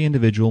every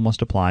individual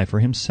must apply for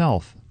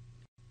himself.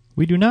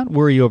 We do not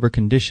worry over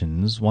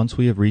conditions once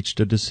we have reached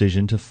a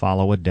decision to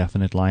follow a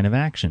definite line of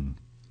action.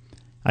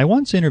 I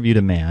once interviewed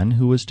a man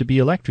who was to be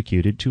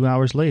electrocuted 2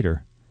 hours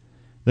later.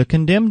 The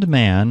condemned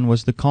man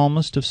was the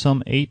calmest of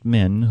some 8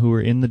 men who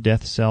were in the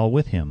death cell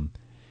with him.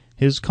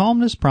 His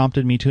calmness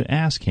prompted me to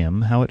ask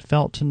him how it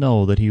felt to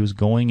know that he was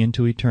going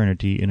into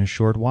eternity in a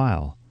short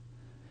while.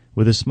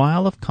 With a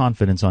smile of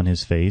confidence on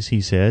his face, he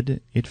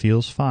said, "It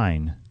feels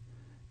fine.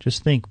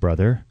 Just think,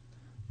 brother,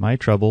 my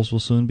troubles will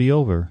soon be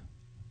over.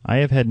 I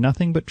have had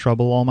nothing but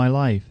trouble all my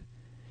life.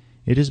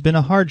 It has been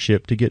a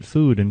hardship to get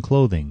food and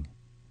clothing.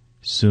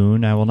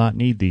 Soon I will not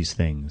need these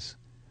things.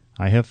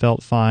 I have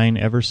felt fine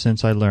ever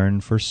since I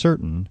learned for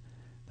certain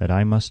that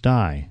I must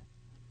die.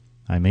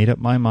 I made up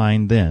my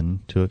mind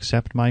then to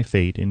accept my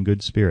fate in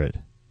good spirit."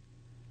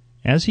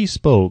 As he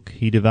spoke,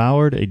 he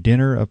devoured a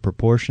dinner of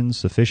proportions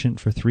sufficient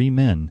for 3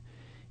 men,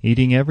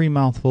 eating every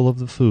mouthful of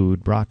the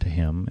food brought to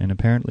him, and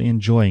apparently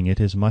enjoying it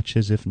as much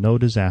as if no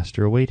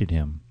disaster awaited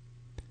him.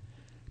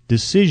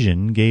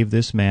 Decision gave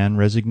this man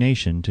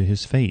resignation to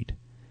his fate.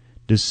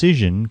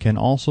 Decision can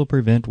also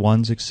prevent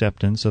one's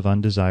acceptance of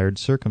undesired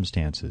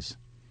circumstances.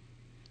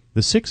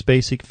 The 6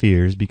 basic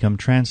fears become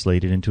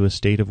translated into a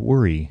state of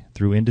worry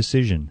through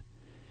indecision.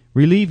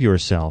 Relieve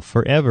yourself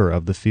forever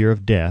of the fear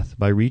of death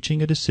by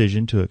reaching a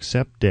decision to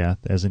accept death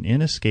as an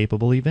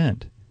inescapable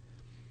event.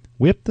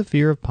 Whip the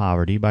fear of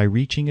poverty by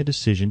reaching a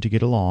decision to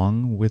get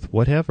along with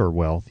whatever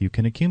wealth you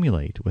can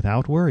accumulate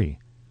without worry.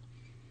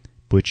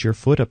 Put your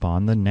foot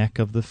upon the neck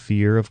of the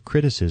fear of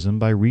criticism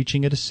by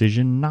reaching a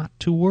decision not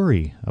to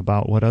worry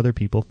about what other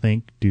people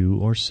think, do,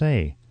 or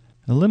say.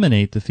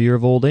 Eliminate the fear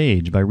of old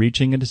age by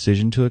reaching a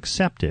decision to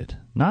accept it,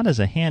 not as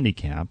a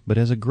handicap, but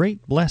as a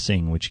great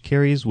blessing which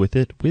carries with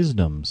it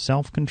wisdom,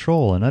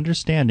 self-control, and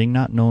understanding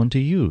not known to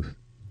youth.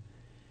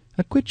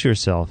 Acquit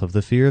yourself of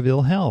the fear of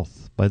ill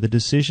health by the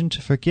decision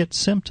to forget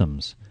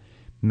symptoms.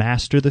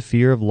 Master the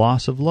fear of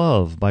loss of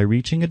love by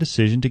reaching a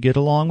decision to get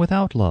along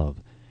without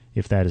love,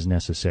 if that is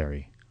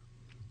necessary.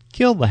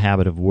 Kill the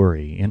habit of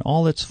worry in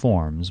all its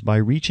forms by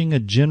reaching a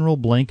general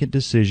blanket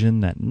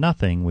decision that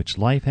nothing which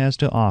life has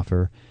to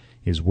offer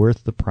is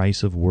worth the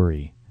price of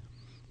worry.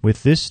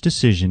 With this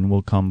decision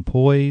will come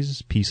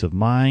poise, peace of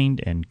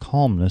mind, and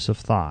calmness of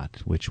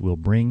thought, which will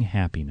bring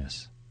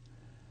happiness.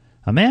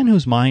 A man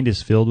whose mind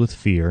is filled with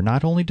fear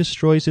not only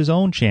destroys his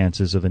own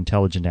chances of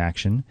intelligent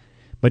action,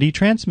 but he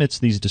transmits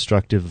these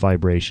destructive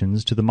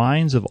vibrations to the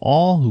minds of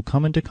all who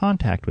come into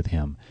contact with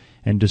him,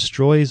 and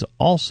destroys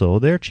also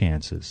their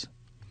chances.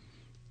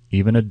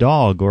 Even a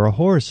dog or a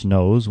horse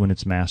knows when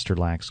its master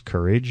lacks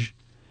courage.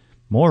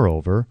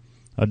 Moreover,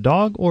 a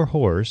dog or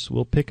horse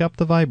will pick up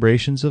the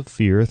vibrations of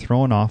fear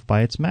thrown off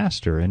by its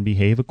master and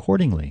behave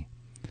accordingly.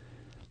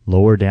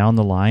 Lower down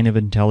the line of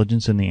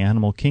intelligence in the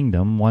animal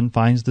kingdom, one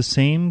finds the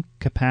same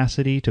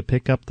capacity to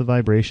pick up the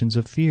vibrations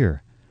of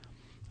fear.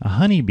 A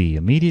honeybee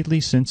immediately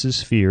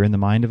senses fear in the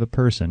mind of a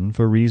person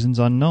for reasons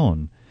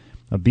unknown.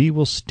 A bee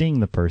will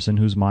sting the person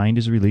whose mind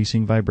is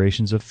releasing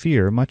vibrations of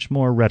fear much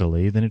more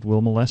readily than it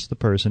will molest the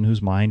person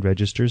whose mind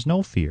registers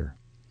no fear.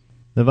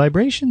 The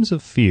vibrations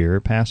of fear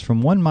pass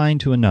from one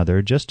mind to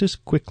another just as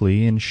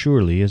quickly and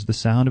surely as the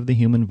sound of the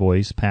human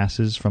voice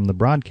passes from the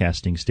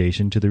broadcasting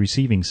station to the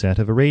receiving set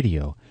of a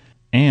radio,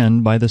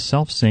 and by the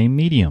selfsame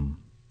medium.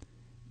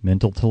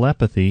 Mental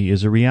telepathy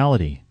is a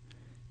reality.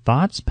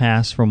 Thoughts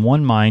pass from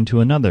one mind to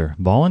another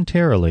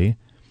voluntarily,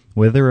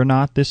 whether or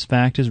not this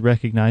fact is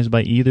recognized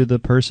by either the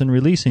person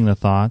releasing the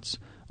thoughts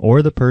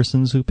or the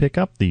persons who pick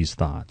up these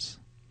thoughts.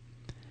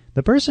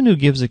 The person who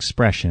gives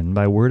expression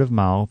by word of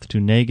mouth to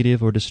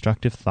negative or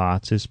destructive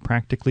thoughts is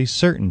practically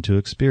certain to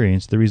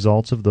experience the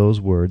results of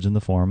those words in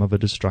the form of a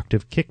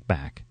destructive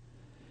kickback.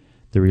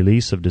 The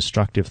release of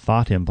destructive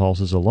thought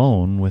impulses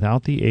alone,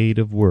 without the aid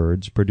of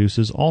words,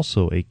 produces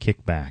also a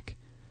kickback,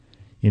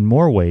 in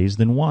more ways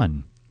than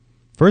one.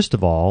 First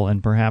of all,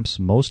 and perhaps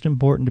most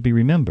important to be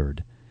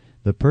remembered,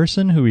 the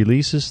person who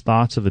releases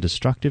thoughts of a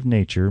destructive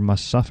nature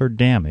must suffer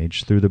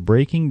damage through the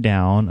breaking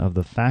down of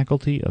the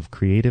faculty of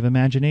creative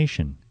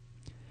imagination.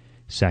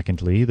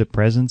 Secondly, the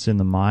presence in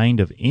the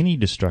mind of any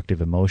destructive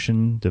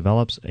emotion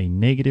develops a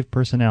negative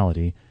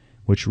personality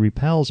which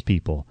repels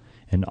people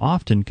and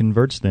often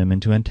converts them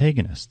into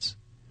antagonists.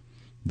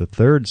 The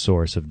third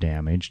source of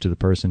damage to the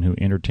person who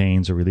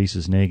entertains or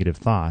releases negative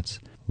thoughts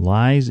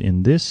lies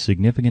in this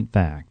significant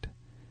fact.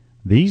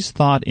 These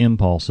thought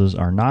impulses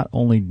are not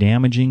only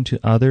damaging to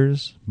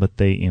others, but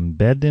they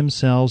embed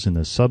themselves in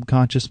the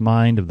subconscious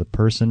mind of the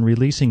person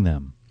releasing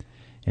them,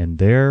 and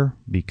there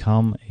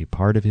become a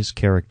part of his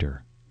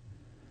character.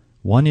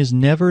 One is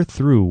never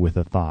through with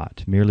a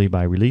thought merely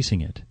by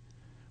releasing it.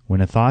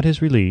 When a thought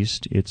is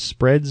released, it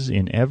spreads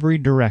in every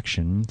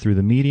direction through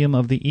the medium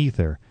of the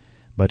ether,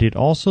 but it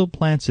also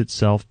plants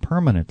itself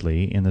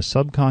permanently in the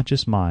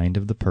subconscious mind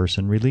of the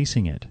person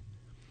releasing it.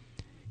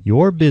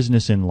 Your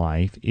business in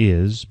life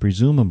is,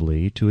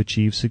 presumably, to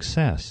achieve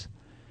success.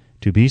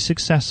 To be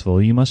successful,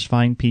 you must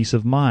find peace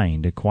of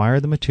mind, acquire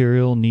the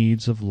material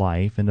needs of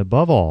life, and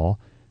above all,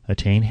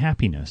 attain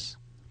happiness.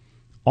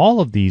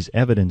 All of these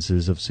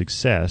evidences of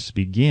success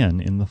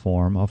begin in the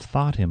form of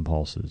thought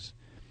impulses.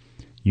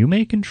 You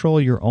may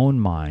control your own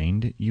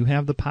mind. You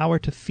have the power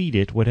to feed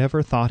it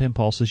whatever thought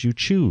impulses you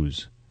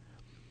choose.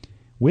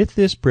 With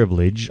this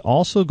privilege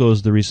also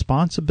goes the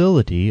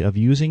responsibility of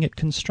using it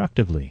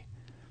constructively.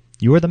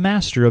 You are the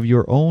master of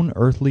your own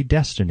earthly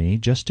destiny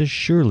just as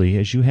surely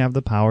as you have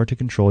the power to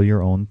control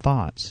your own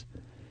thoughts.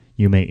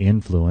 You may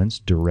influence,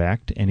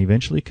 direct, and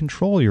eventually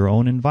control your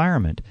own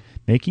environment,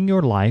 making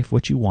your life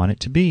what you want it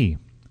to be.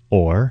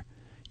 Or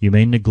you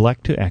may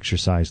neglect to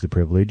exercise the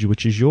privilege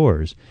which is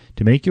yours,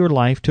 to make your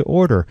life to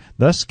order,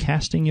 thus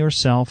casting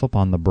yourself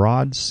upon the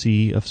broad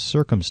sea of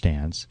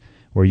circumstance,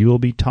 where you will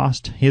be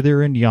tossed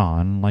hither and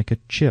yon like a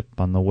chip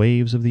on the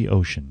waves of the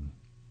ocean.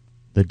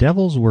 The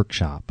Devil's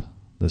Workshop,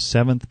 the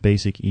seventh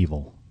basic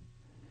evil.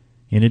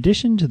 In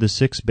addition to the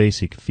 6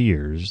 basic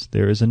fears,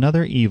 there is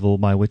another evil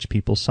by which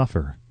people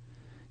suffer.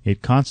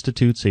 It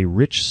constitutes a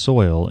rich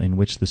soil in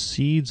which the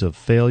seeds of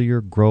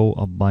failure grow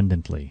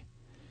abundantly.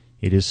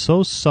 It is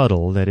so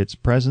subtle that its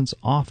presence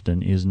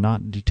often is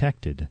not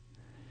detected.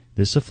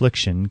 This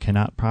affliction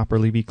cannot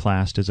properly be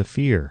classed as a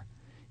fear.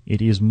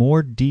 It is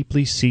more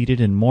deeply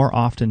seated and more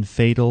often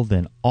fatal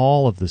than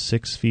all of the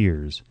 6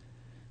 fears.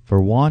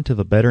 For want of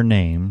a better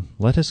name,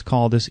 let us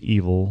call this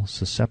evil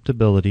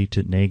susceptibility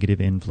to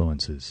negative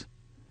influences.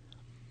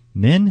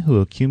 Men who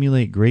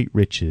accumulate great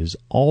riches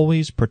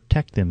always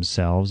protect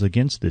themselves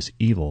against this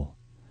evil.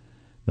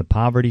 The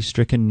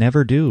poverty-stricken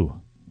never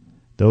do.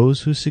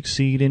 Those who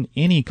succeed in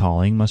any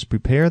calling must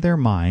prepare their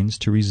minds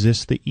to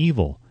resist the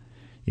evil.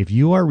 If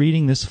you are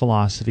reading this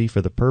philosophy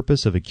for the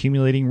purpose of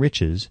accumulating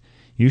riches,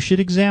 you should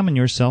examine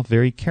yourself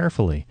very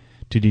carefully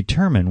to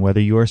determine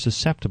whether you are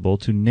susceptible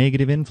to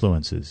negative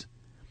influences.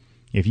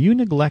 If you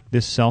neglect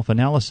this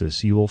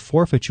self-analysis, you will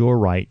forfeit your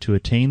right to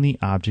attain the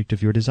object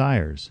of your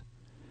desires.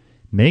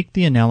 Make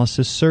the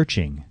analysis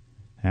searching.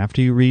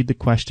 After you read the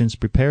questions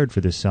prepared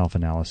for this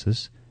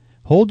self-analysis,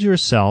 hold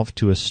yourself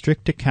to a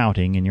strict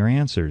accounting in your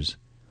answers.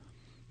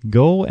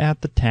 Go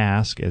at the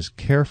task as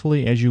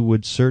carefully as you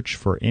would search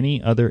for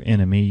any other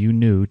enemy you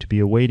knew to be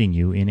awaiting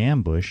you in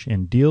ambush,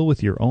 and deal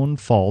with your own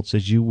faults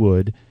as you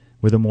would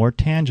with a more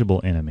tangible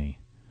enemy.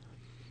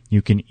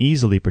 You can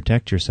easily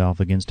protect yourself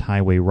against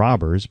highway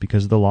robbers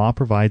because the law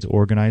provides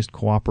organized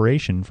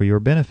cooperation for your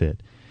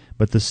benefit.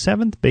 But the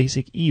seventh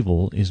basic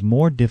evil is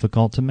more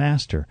difficult to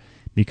master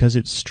because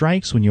it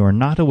strikes when you are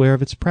not aware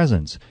of its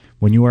presence,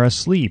 when you are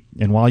asleep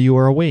and while you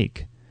are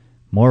awake.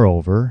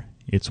 Moreover,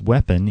 its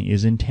weapon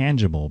is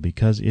intangible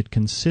because it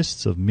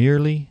consists of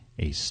merely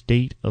a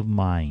state of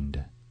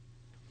mind.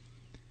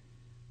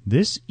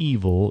 This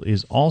evil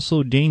is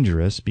also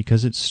dangerous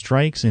because it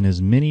strikes in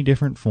as many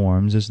different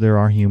forms as there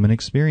are human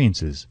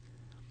experiences.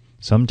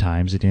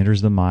 Sometimes it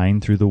enters the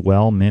mind through the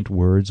well-meant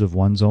words of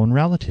one's own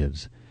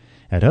relatives.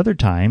 At other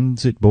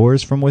times it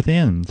bores from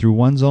within through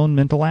one's own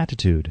mental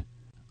attitude.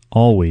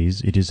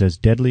 Always it is as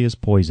deadly as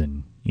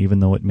poison,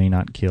 even though it may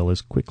not kill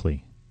as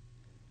quickly.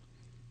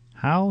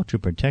 How to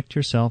protect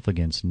yourself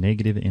against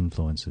negative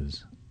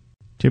influences.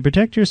 To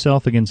protect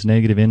yourself against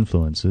negative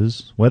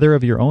influences, whether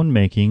of your own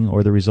making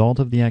or the result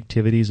of the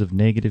activities of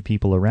negative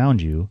people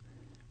around you,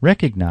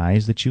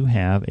 recognize that you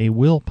have a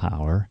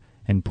willpower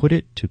and put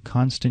it to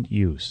constant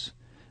use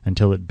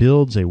until it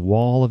builds a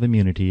wall of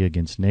immunity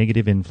against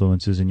negative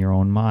influences in your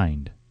own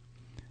mind.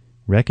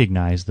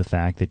 Recognize the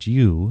fact that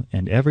you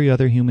and every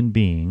other human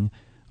being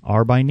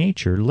are by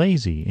nature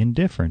lazy,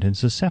 indifferent, and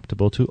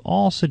susceptible to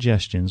all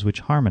suggestions which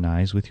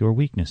harmonize with your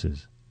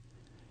weaknesses.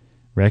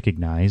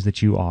 Recognize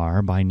that you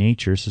are, by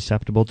nature,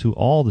 susceptible to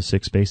all the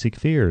 6 basic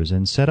fears,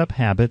 and set up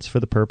habits for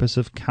the purpose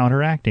of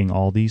counteracting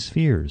all these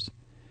fears.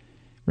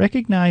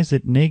 Recognize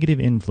that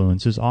negative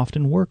influences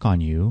often work on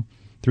you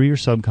through your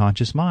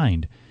subconscious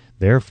mind.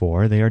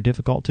 Therefore, they are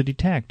difficult to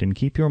detect, and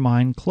keep your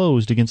mind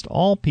closed against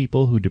all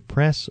people who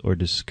depress or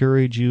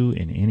discourage you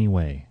in any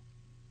way.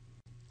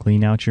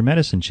 Clean out your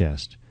medicine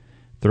chest.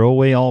 Throw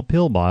away all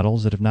pill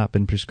bottles that have not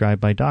been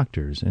prescribed by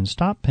doctors, and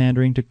stop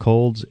pandering to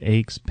colds,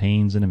 aches,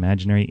 pains, and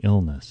imaginary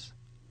illness.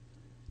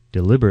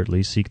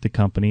 Deliberately seek the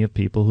company of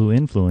people who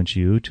influence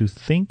you to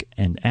think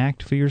and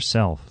act for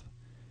yourself.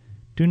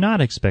 Do not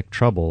expect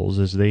troubles,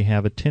 as they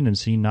have a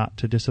tendency not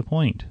to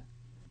disappoint.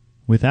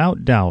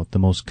 Without doubt, the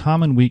most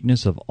common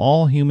weakness of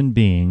all human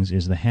beings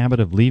is the habit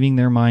of leaving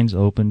their minds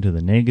open to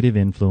the negative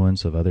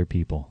influence of other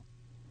people.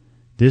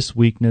 This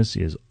weakness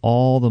is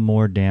all the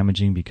more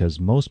damaging because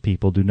most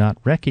people do not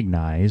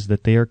recognize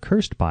that they are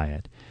cursed by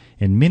it,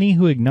 and many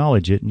who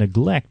acknowledge it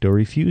neglect or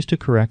refuse to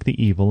correct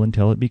the evil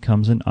until it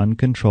becomes an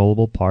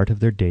uncontrollable part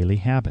of their daily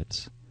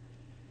habits.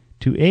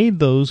 To aid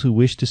those who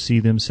wish to see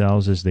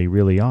themselves as they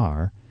really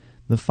are,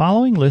 the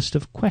following list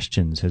of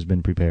questions has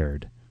been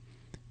prepared.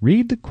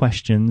 Read the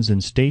questions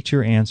and state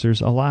your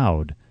answers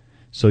aloud,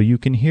 so you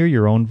can hear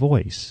your own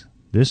voice.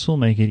 This will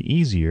make it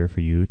easier for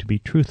you to be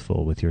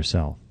truthful with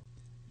yourself.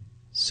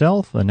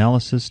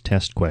 Self-analysis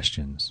test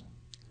questions.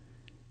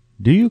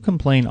 Do you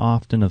complain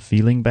often of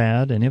feeling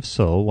bad, and if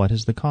so, what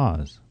is the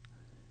cause?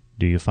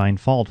 Do you find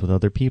fault with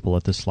other people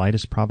at the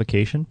slightest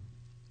provocation?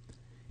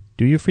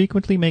 Do you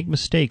frequently make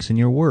mistakes in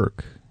your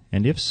work,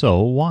 and if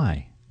so,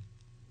 why?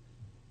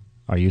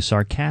 Are you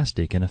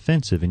sarcastic and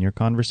offensive in your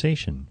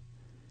conversation?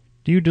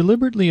 Do you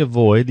deliberately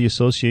avoid the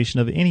association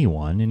of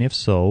anyone, and if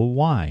so,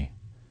 why?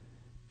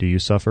 Do you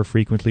suffer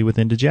frequently with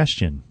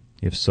indigestion?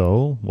 If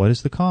so, what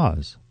is the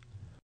cause?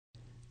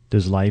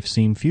 Does life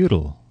seem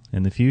futile,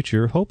 and the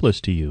future hopeless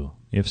to you?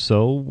 If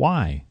so,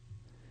 why?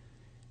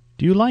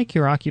 Do you like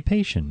your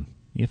occupation?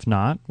 If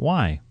not,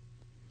 why?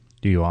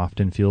 Do you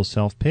often feel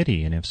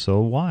self-pity, and if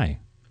so, why?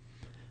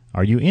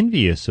 Are you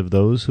envious of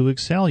those who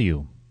excel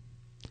you?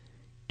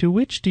 To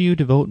which do you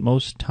devote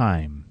most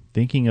time,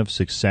 thinking of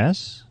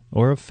success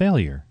or of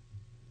failure?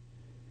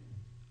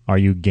 Are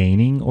you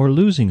gaining or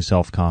losing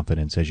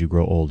self-confidence as you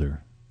grow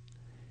older?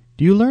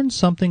 Do you learn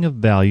something of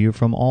value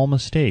from all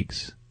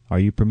mistakes? Are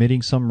you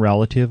permitting some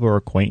relative or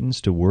acquaintance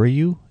to worry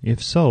you?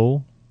 If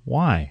so,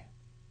 why?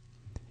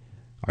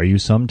 Are you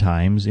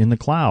sometimes in the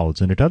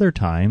clouds and at other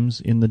times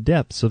in the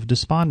depths of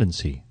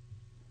despondency?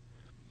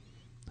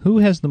 Who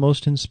has the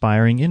most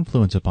inspiring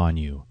influence upon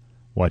you?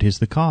 What is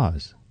the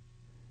cause?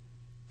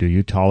 Do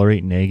you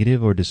tolerate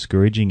negative or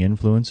discouraging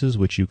influences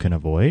which you can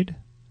avoid?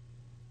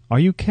 Are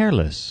you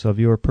careless of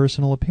your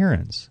personal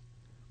appearance?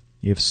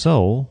 If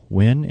so,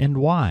 when and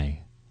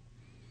why?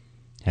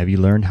 Have you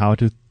learned how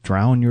to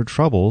drown your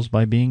troubles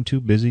by being too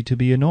busy to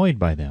be annoyed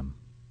by them?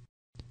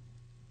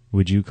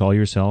 Would you call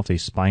yourself a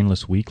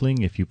spineless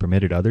weakling if you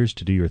permitted others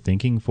to do your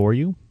thinking for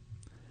you?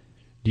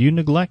 Do you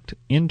neglect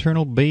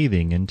internal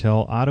bathing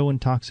until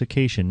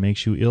auto-intoxication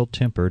makes you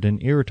ill-tempered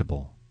and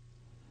irritable?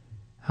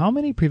 How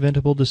many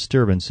preventable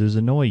disturbances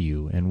annoy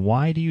you, and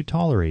why do you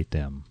tolerate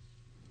them?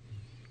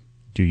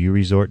 Do you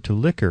resort to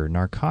liquor,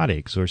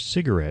 narcotics, or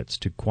cigarettes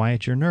to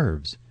quiet your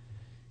nerves?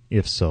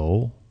 If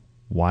so,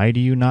 why do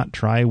you not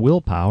try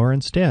willpower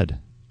instead?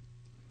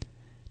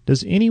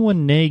 Does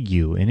anyone nag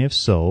you, and if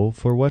so,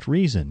 for what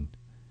reason?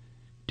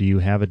 Do you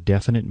have a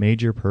definite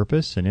major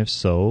purpose, and if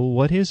so,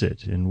 what is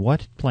it, and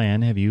what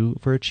plan have you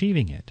for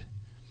achieving it?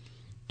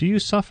 Do you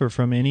suffer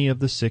from any of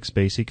the 6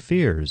 basic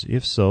fears?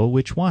 If so,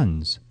 which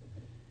ones?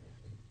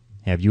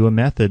 Have you a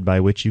method by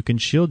which you can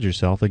shield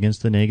yourself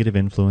against the negative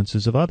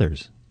influences of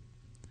others?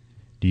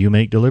 Do you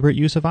make deliberate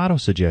use of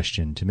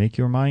autosuggestion to make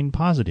your mind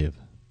positive?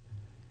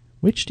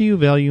 Which do you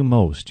value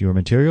most, your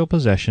material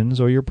possessions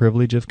or your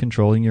privilege of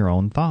controlling your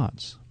own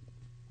thoughts?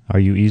 Are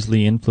you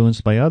easily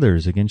influenced by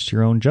others against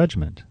your own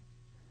judgment?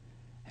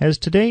 Has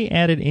today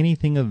added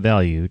anything of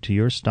value to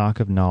your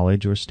stock of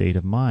knowledge or state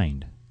of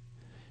mind?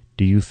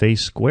 Do you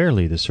face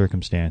squarely the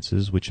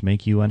circumstances which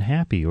make you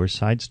unhappy or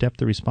sidestep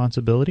the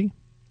responsibility?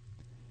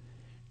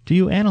 Do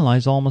you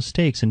analyze all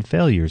mistakes and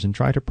failures and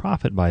try to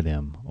profit by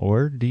them,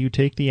 or do you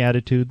take the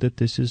attitude that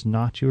this is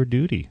not your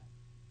duty?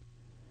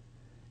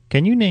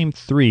 Can you name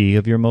 3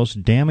 of your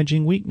most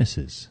damaging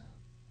weaknesses?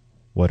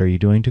 What are you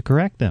doing to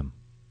correct them?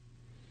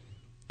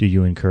 Do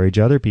you encourage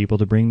other people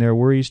to bring their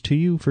worries to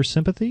you for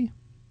sympathy?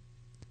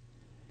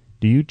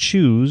 Do you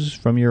choose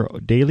from your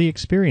daily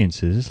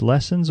experiences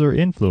lessons or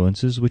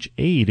influences which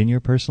aid in your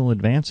personal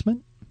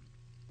advancement?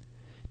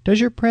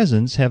 Does your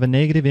presence have a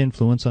negative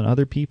influence on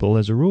other people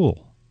as a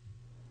rule?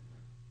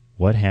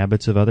 What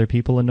habits of other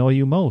people annoy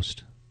you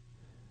most?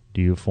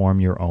 Do you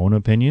form your own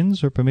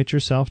opinions or permit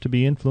yourself to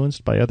be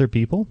influenced by other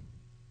people?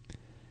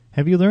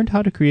 Have you learned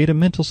how to create a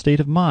mental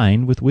state of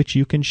mind with which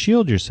you can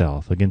shield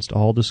yourself against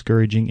all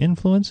discouraging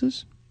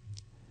influences?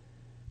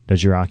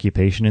 Does your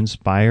occupation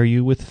inspire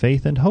you with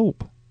faith and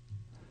hope?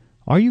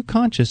 Are you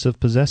conscious of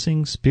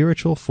possessing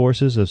spiritual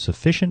forces of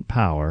sufficient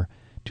power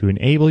to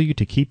enable you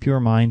to keep your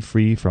mind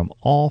free from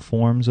all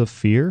forms of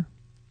fear?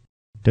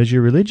 Does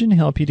your religion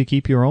help you to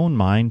keep your own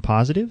mind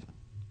positive?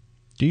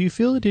 Do you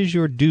feel it is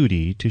your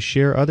duty to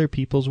share other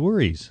people's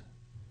worries?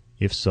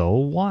 If so,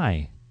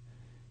 why?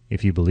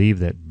 If you believe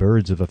that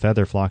birds of a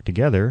feather flock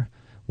together,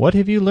 what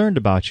have you learned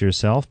about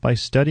yourself by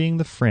studying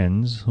the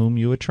friends whom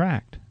you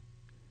attract?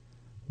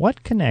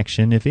 What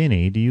connection, if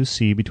any, do you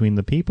see between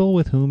the people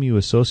with whom you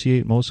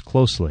associate most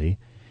closely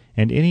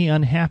and any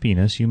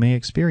unhappiness you may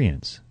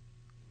experience?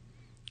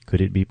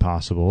 Could it be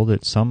possible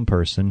that some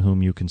person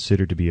whom you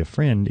consider to be a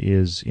friend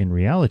is, in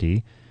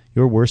reality,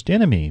 your worst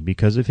enemy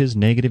because of his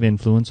negative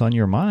influence on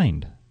your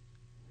mind?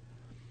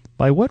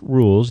 By what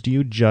rules do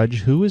you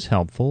judge who is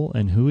helpful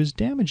and who is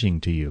damaging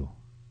to you?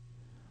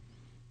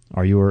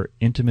 Are your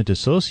intimate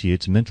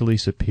associates mentally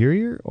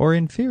superior or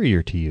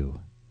inferior to you?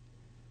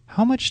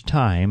 How much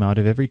time out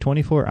of every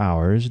 24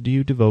 hours do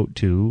you devote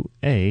to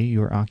A.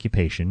 your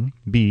occupation,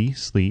 B.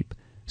 sleep,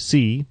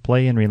 C.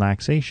 play and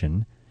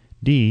relaxation,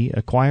 D.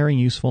 acquiring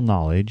useful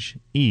knowledge,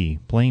 E.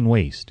 plain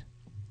waste?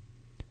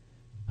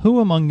 Who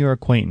among your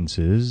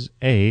acquaintances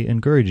A.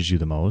 encourages you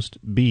the most,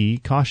 B.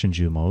 cautions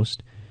you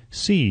most,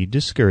 C.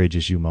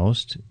 discourages you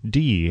most,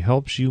 D.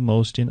 helps you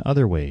most in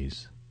other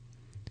ways?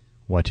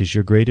 What is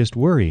your greatest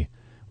worry?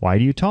 Why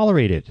do you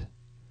tolerate it?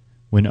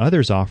 When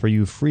others offer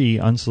you free,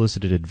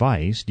 unsolicited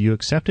advice, do you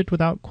accept it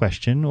without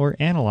question or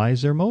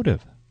analyze their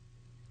motive?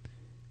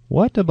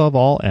 What, above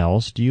all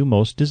else, do you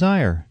most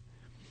desire?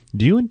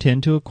 Do you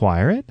intend to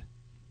acquire it?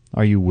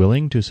 Are you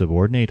willing to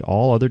subordinate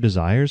all other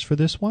desires for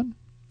this one?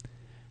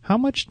 How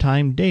much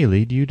time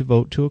daily do you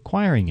devote to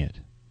acquiring it?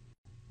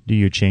 Do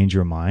you change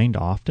your mind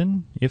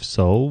often? If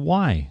so,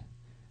 why?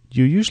 Do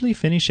you usually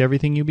finish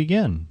everything you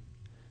begin?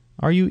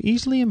 Are you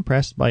easily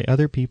impressed by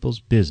other people's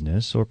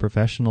business or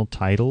professional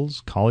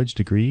titles, college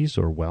degrees,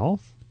 or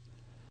wealth?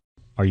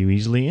 Are you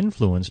easily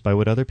influenced by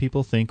what other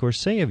people think or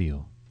say of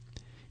you?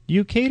 Do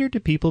you cater to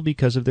people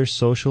because of their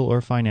social or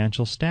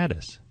financial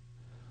status?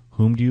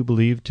 Whom do you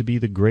believe to be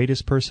the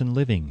greatest person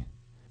living?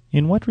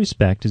 In what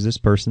respect is this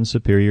person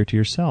superior to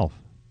yourself?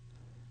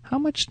 How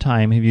much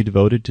time have you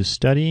devoted to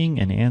studying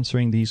and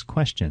answering these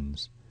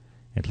questions?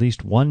 At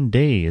least one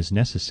day is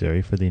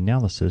necessary for the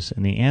analysis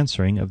and the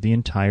answering of the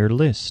entire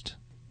list.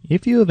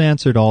 If you have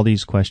answered all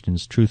these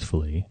questions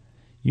truthfully,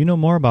 you know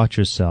more about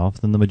yourself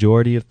than the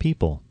majority of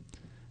people.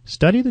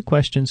 Study the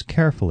questions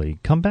carefully,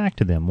 come back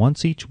to them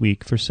once each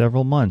week for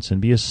several months, and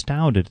be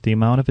astounded at the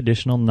amount of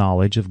additional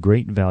knowledge of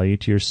great value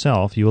to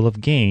yourself you will have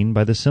gained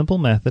by the simple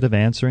method of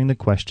answering the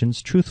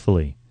questions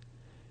truthfully.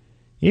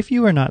 If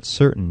you are not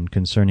certain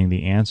concerning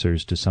the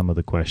answers to some of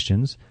the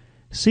questions,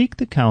 seek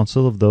the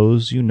counsel of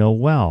those you know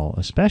well,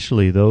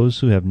 especially those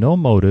who have no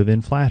motive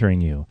in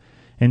flattering you,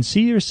 and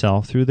see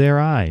yourself through their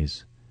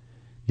eyes.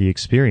 The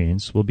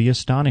experience will be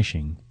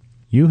astonishing.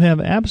 You have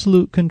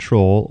absolute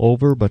control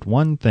over but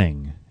one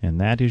thing, and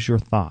that is your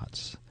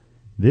thoughts.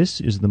 This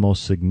is the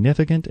most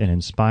significant and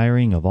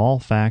inspiring of all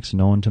facts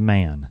known to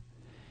man.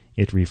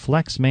 It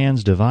reflects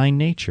man's divine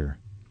nature.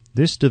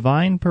 This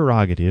divine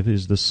prerogative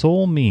is the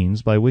sole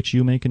means by which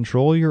you may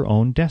control your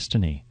own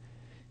destiny.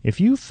 If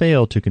you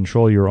fail to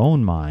control your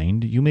own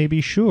mind, you may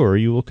be sure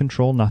you will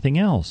control nothing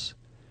else.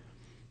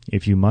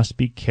 If you must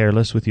be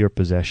careless with your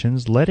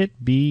possessions, let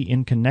it be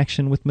in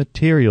connection with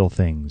material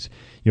things.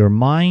 Your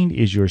mind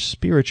is your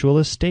spiritual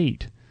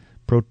estate.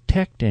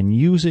 Protect and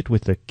use it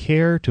with the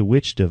care to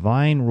which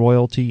divine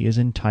royalty is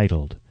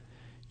entitled.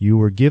 You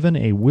were given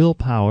a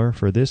willpower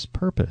for this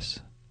purpose.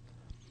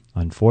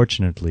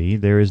 Unfortunately,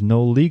 there is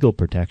no legal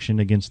protection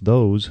against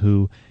those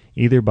who,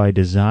 either by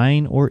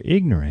design or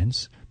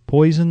ignorance,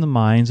 poison the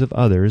minds of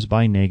others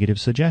by negative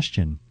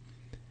suggestion.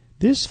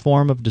 This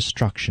form of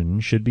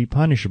destruction should be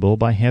punishable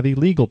by heavy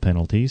legal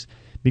penalties,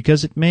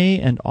 because it may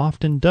and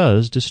often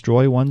does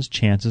destroy one's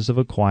chances of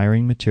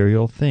acquiring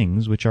material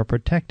things which are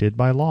protected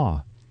by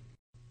law.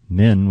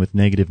 Men with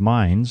negative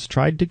minds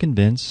tried to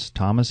convince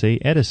Thomas A.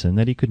 Edison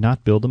that he could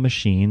not build a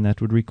machine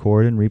that would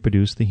record and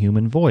reproduce the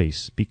human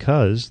voice,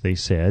 because, they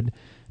said,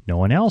 no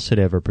one else had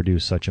ever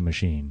produced such a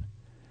machine.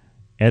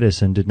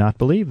 Edison did not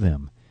believe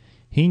them.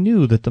 He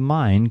knew that the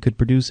mind could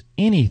produce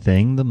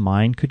anything the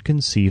mind could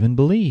conceive and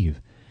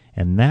believe,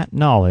 and that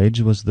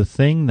knowledge was the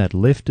thing that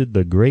lifted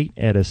the great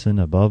Edison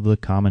above the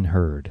common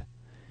herd.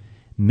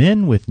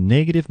 Men with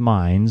negative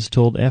minds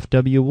told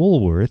F.W.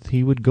 Woolworth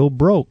he would go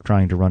broke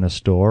trying to run a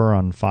store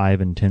on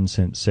 5 and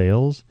 10-cent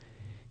sales.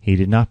 He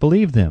did not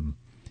believe them.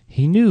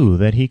 He knew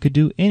that he could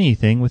do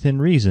anything within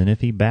reason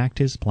if he backed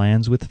his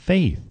plans with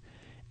faith.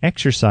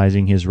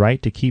 Exercising his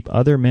right to keep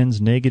other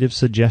men's negative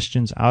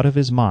suggestions out of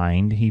his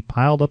mind, he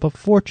piled up a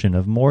fortune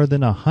of more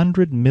than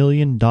 $100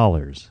 million.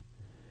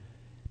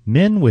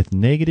 Men with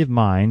negative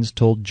minds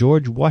told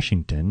George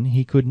Washington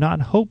he could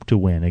not hope to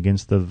win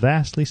against the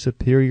vastly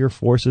superior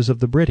forces of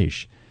the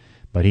British,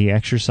 but he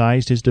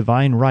exercised his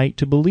divine right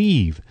to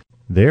believe.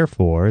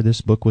 Therefore, this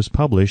book was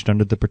published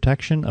under the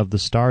protection of the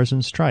Stars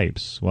and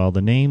Stripes, while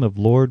the name of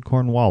Lord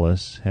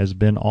Cornwallis has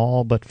been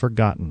all but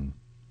forgotten.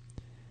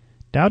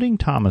 Doubting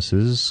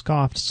Thomases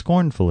scoffed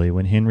scornfully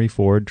when Henry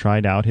Ford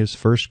tried out his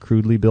first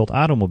crudely built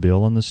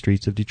automobile on the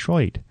streets of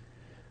Detroit.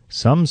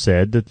 Some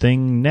said the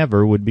thing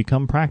never would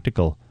become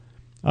practical.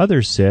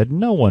 Others said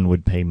no one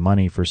would pay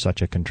money for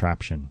such a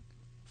contraption.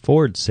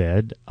 Ford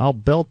said, "I'll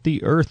belt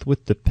the earth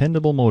with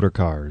dependable motor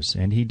cars,"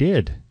 and he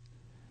did.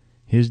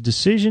 His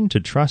decision to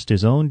trust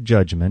his own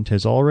judgment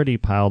has already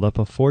piled up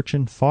a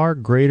fortune far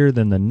greater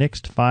than the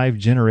next 5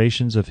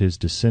 generations of his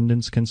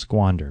descendants can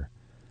squander.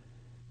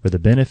 For the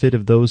benefit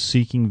of those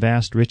seeking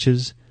vast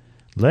riches,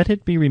 let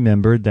it be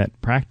remembered that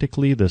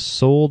practically the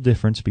sole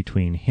difference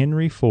between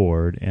Henry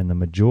Ford and the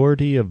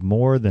majority of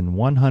more than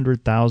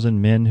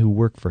 100,000 men who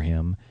work for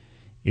him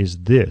is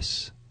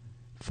this: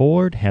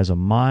 Ford has a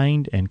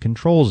mind and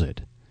controls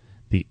it.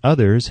 The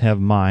others have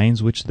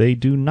minds which they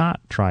do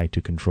not try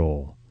to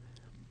control.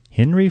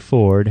 Henry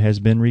Ford has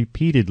been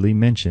repeatedly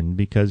mentioned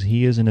because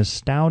he is an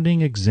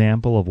astounding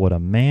example of what a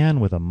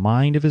man with a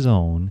mind of his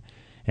own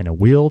and a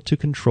will to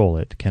control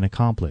it can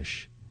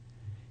accomplish.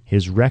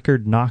 His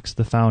record knocks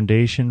the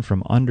foundation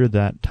from under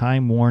that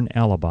time-worn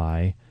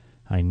alibi,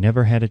 "I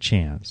never had a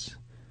chance."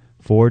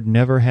 Ford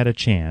never had a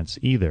chance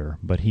either,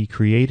 but he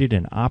created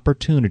an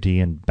opportunity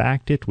and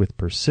backed it with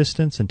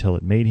persistence until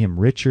it made him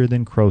richer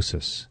than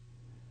Croesus.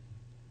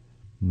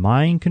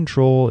 Mind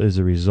control is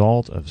a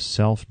result of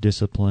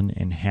self-discipline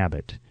and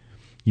habit.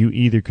 You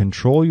either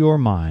control your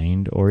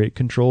mind or it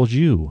controls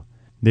you.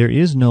 There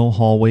is no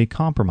hallway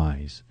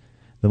compromise.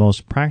 The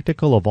most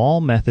practical of all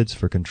methods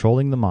for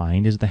controlling the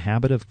mind is the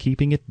habit of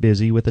keeping it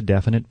busy with a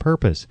definite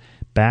purpose,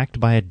 backed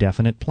by a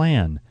definite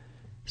plan.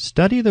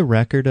 Study the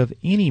record of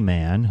any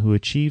man who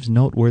achieves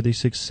noteworthy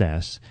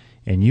success,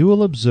 and you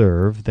will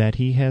observe that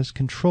he has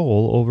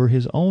control over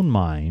his own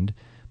mind,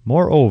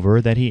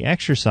 moreover that he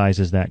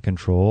exercises that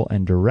control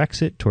and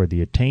directs it toward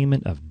the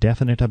attainment of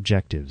definite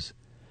objectives.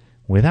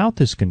 Without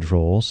this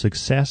control,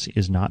 success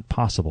is not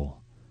possible.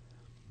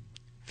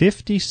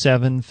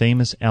 57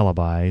 Famous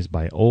Alibis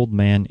by Old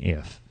Man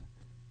If.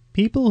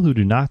 People who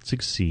do not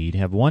succeed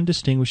have one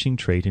distinguishing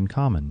trait in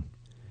common.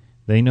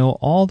 They know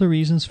all the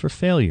reasons for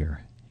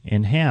failure,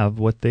 and have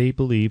what they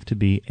believe to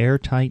be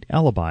airtight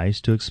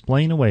alibis to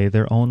explain away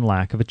their own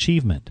lack of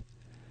achievement.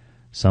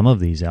 Some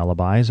of these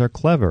alibis are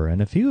clever, and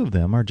a few of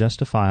them are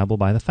justifiable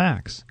by the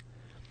facts.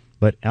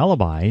 But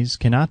alibis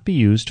cannot be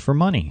used for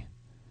money.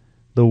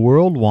 The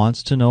world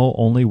wants to know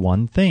only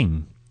one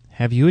thing: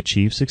 have you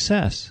achieved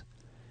success?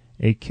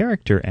 A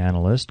character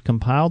analyst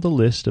compiled a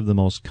list of the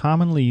most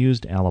commonly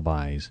used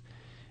alibis.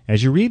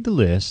 As you read the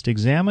list,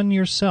 examine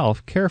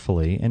yourself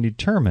carefully and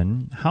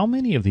determine how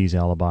many of these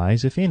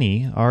alibis, if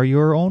any, are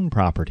your own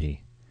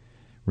property.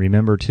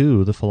 Remember,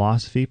 too, the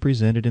philosophy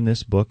presented in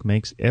this book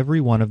makes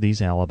every one of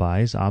these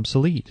alibis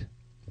obsolete.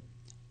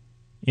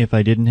 If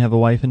I didn't have a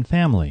wife and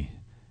family,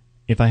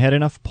 if I had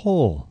enough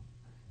pull,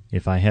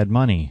 if I had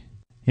money,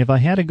 if I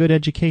had a good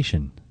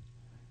education,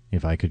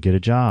 if I could get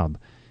a job,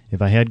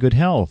 if I had good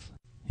health,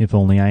 if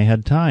only I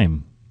had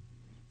time,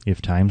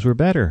 if times were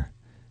better,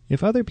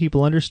 if other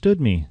people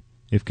understood me,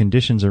 if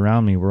conditions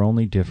around me were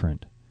only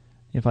different,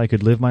 if I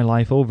could live my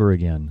life over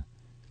again,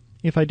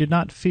 if I did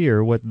not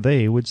fear what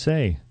they would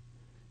say,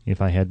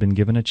 if I had been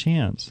given a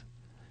chance,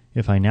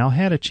 if I now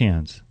had a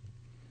chance,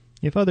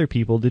 if other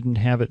people didn't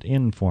have it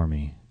in for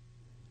me,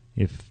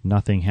 if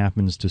nothing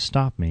happens to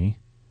stop me,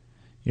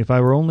 if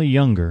I were only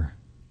younger,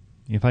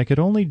 if I could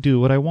only do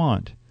what I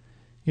want,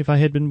 if I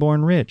had been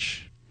born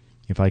rich,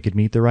 if I could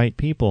meet the right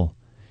people,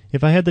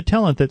 if I had the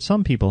talent that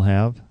some people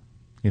have,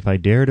 if I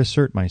dared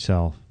assert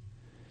myself,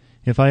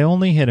 if I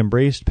only had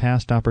embraced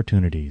past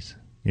opportunities,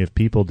 if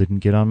people didn't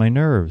get on my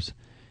nerves,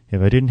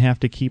 if I didn't have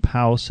to keep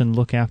house and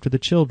look after the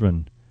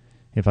children,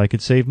 if I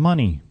could save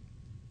money,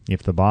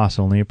 if the boss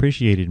only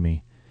appreciated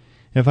me,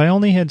 if I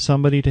only had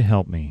somebody to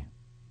help me,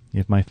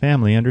 if my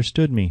family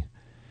understood me,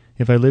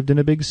 if I lived in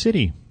a big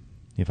city,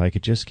 if I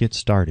could just get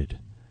started,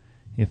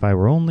 if I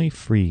were only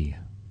free,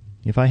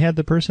 if I had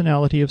the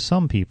personality of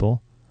some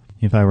people,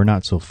 if I were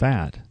not so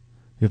fat,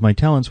 if my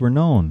talents were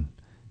known,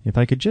 if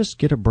I could just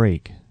get a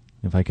break,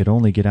 if I could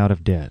only get out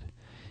of debt,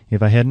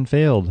 if I hadn't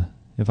failed,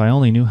 if I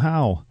only knew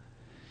how,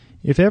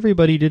 if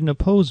everybody didn't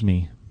oppose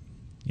me,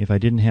 if I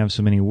didn't have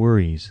so many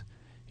worries,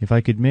 if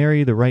I could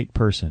marry the right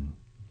person,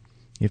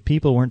 if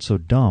people weren't so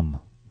dumb,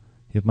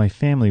 if my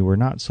family were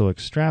not so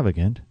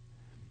extravagant,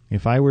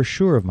 if I were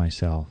sure of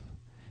myself,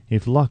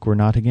 if luck were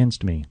not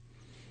against me,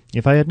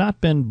 if I had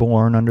not been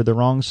born under the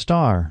wrong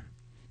star,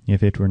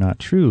 if it were not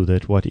true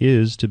that what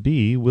is to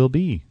be will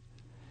be,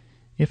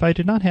 if I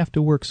did not have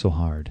to work so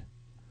hard,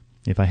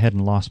 if I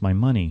hadn't lost my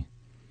money,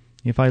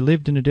 if I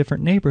lived in a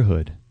different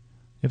neighborhood,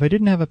 if I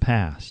didn't have a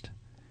past,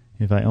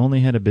 if I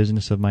only had a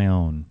business of my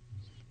own,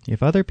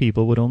 if other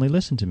people would only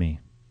listen to me,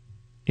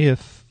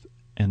 if,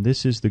 and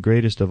this is the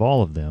greatest of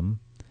all of them,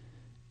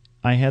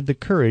 I had the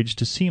courage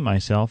to see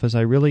myself as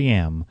I really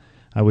am,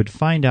 I would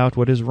find out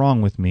what is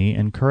wrong with me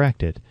and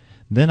correct it.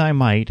 Then I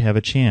might have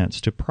a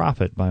chance to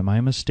profit by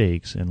my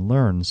mistakes and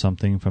learn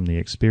something from the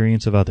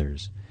experience of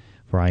others.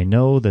 For I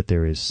know that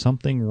there is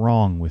something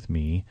wrong with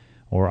me,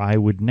 or I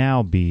would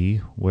now be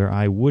where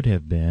I would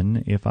have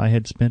been if I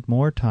had spent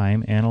more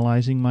time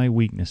analyzing my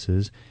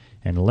weaknesses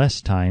and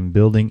less time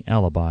building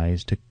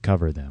alibis to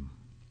cover them.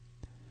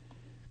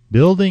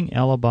 Building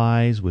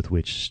alibis with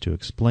which to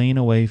explain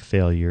away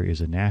failure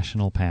is a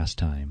national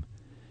pastime.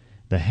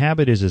 The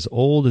habit is as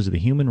old as the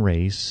human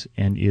race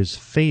and is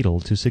fatal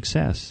to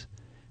success.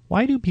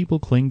 Why do people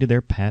cling to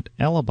their pet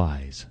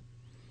alibis?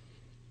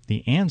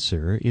 The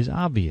answer is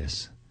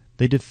obvious.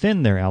 They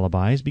defend their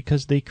alibis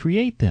because they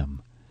create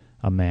them.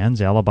 A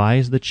man's alibi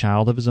is the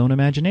child of his own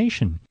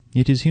imagination.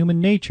 It is human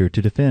nature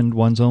to defend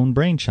one's own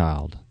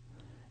brainchild.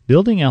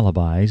 Building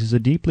alibis is a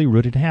deeply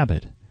rooted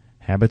habit.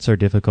 Habits are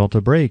difficult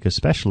to break,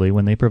 especially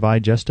when they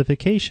provide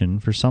justification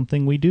for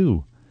something we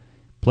do.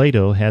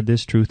 Plato had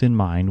this truth in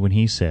mind when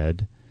he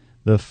said,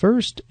 "The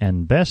first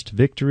and best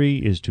victory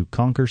is to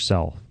conquer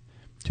self.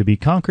 To be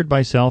conquered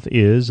by self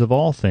is, of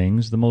all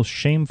things, the most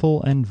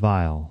shameful and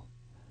vile."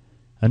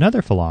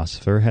 Another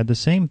philosopher had the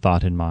same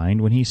thought in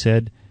mind when he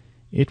said,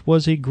 "It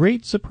was a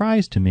great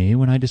surprise to me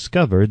when I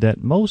discovered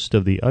that most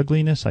of the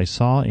ugliness I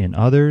saw in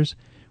others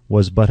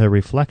was but a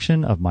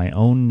reflection of my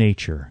own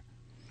nature."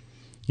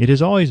 "It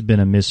has always been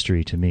a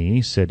mystery to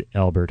me," said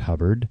Elbert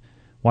Hubbard,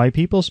 "why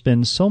people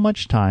spend so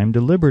much time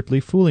deliberately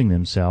fooling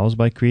themselves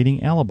by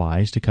creating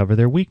alibis to cover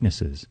their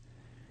weaknesses.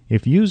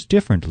 If used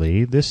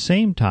differently, this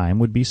same time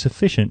would be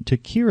sufficient to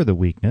cure the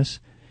weakness,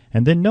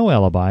 and then no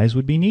alibis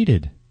would be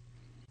needed.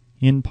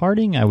 In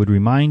parting, I would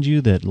remind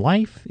you that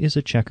life is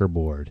a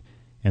checkerboard,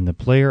 and the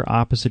player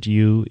opposite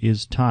you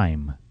is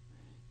time.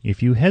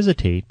 If you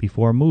hesitate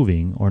before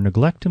moving or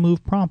neglect to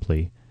move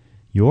promptly,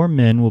 your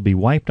men will be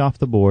wiped off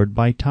the board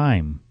by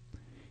time.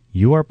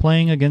 You are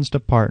playing against a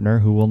partner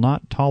who will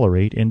not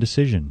tolerate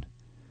indecision.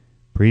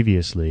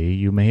 Previously,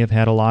 you may have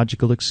had a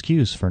logical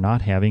excuse for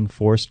not having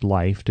forced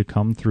life to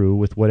come through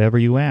with whatever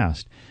you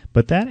asked,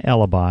 but that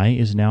alibi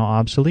is now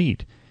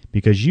obsolete,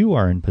 because you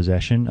are in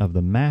possession of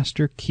the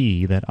master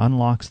key that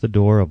unlocks the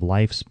door of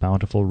life's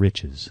bountiful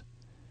riches.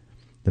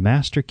 The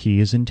master key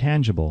is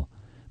intangible,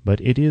 but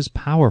it is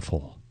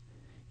powerful.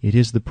 It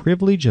is the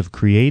privilege of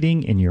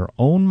creating in your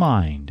own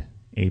mind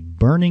a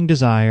burning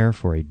desire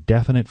for a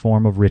definite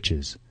form of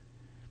riches.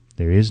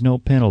 There is no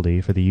penalty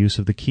for the use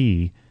of the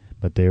key,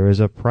 but there is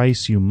a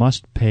price you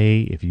must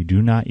pay if you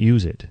do not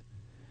use it.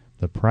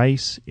 The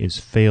price is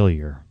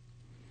failure.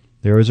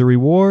 There is a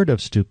reward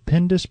of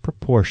stupendous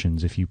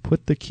proportions if you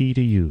put the key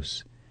to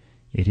use.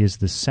 It is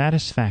the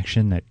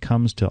satisfaction that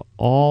comes to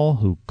all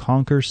who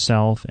conquer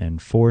self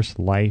and force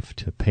life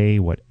to pay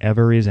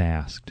whatever is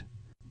asked.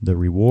 The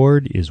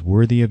reward is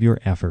worthy of your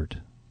effort.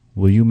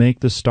 Will you make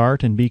the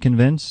start and be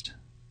convinced?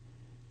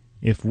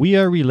 "If we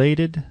are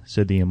related,"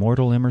 said the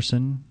immortal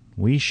Emerson,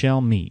 "we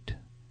shall meet."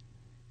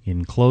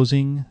 In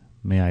closing,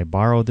 may I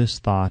borrow this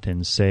thought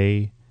and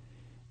say,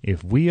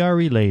 if we are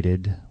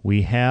related,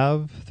 we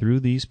have,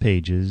 through these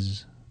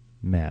pages,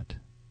 met.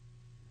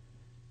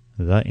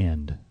 The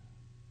end.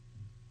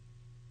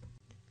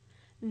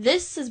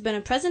 This has been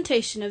a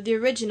presentation of the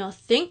original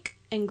Think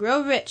and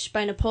Grow Rich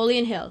by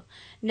Napoleon Hill,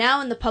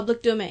 now in the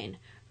public domain.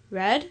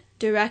 Read,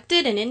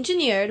 directed, and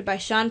engineered by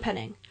Sean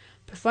Penning.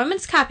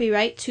 Performance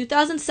copyright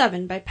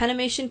 2007 by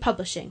Penimation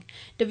Publishing,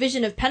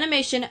 Division of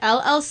Penimation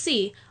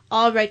LLC,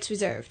 all rights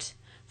reserved.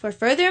 For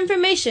further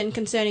information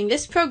concerning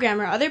this program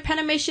or other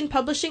Penimation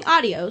Publishing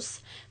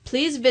audios,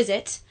 please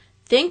visit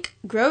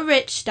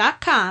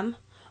thinkgrowrich.com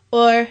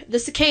or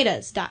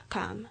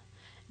thecicadas.com.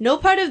 No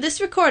part of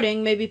this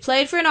recording may be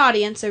played for an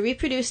audience or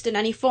reproduced in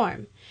any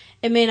form.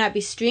 It may not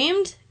be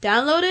streamed,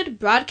 downloaded,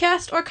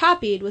 broadcast, or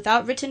copied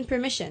without written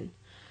permission.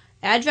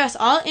 Address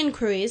all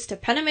inquiries to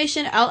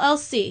Penimation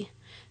LLC,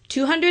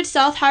 200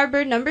 South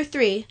Harbor No.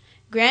 3,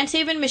 Grand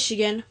Haven,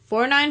 Michigan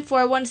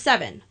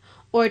 49417,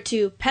 or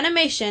to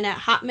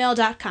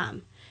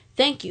penimation@hotmail.com.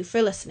 Thank you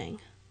for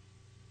listening.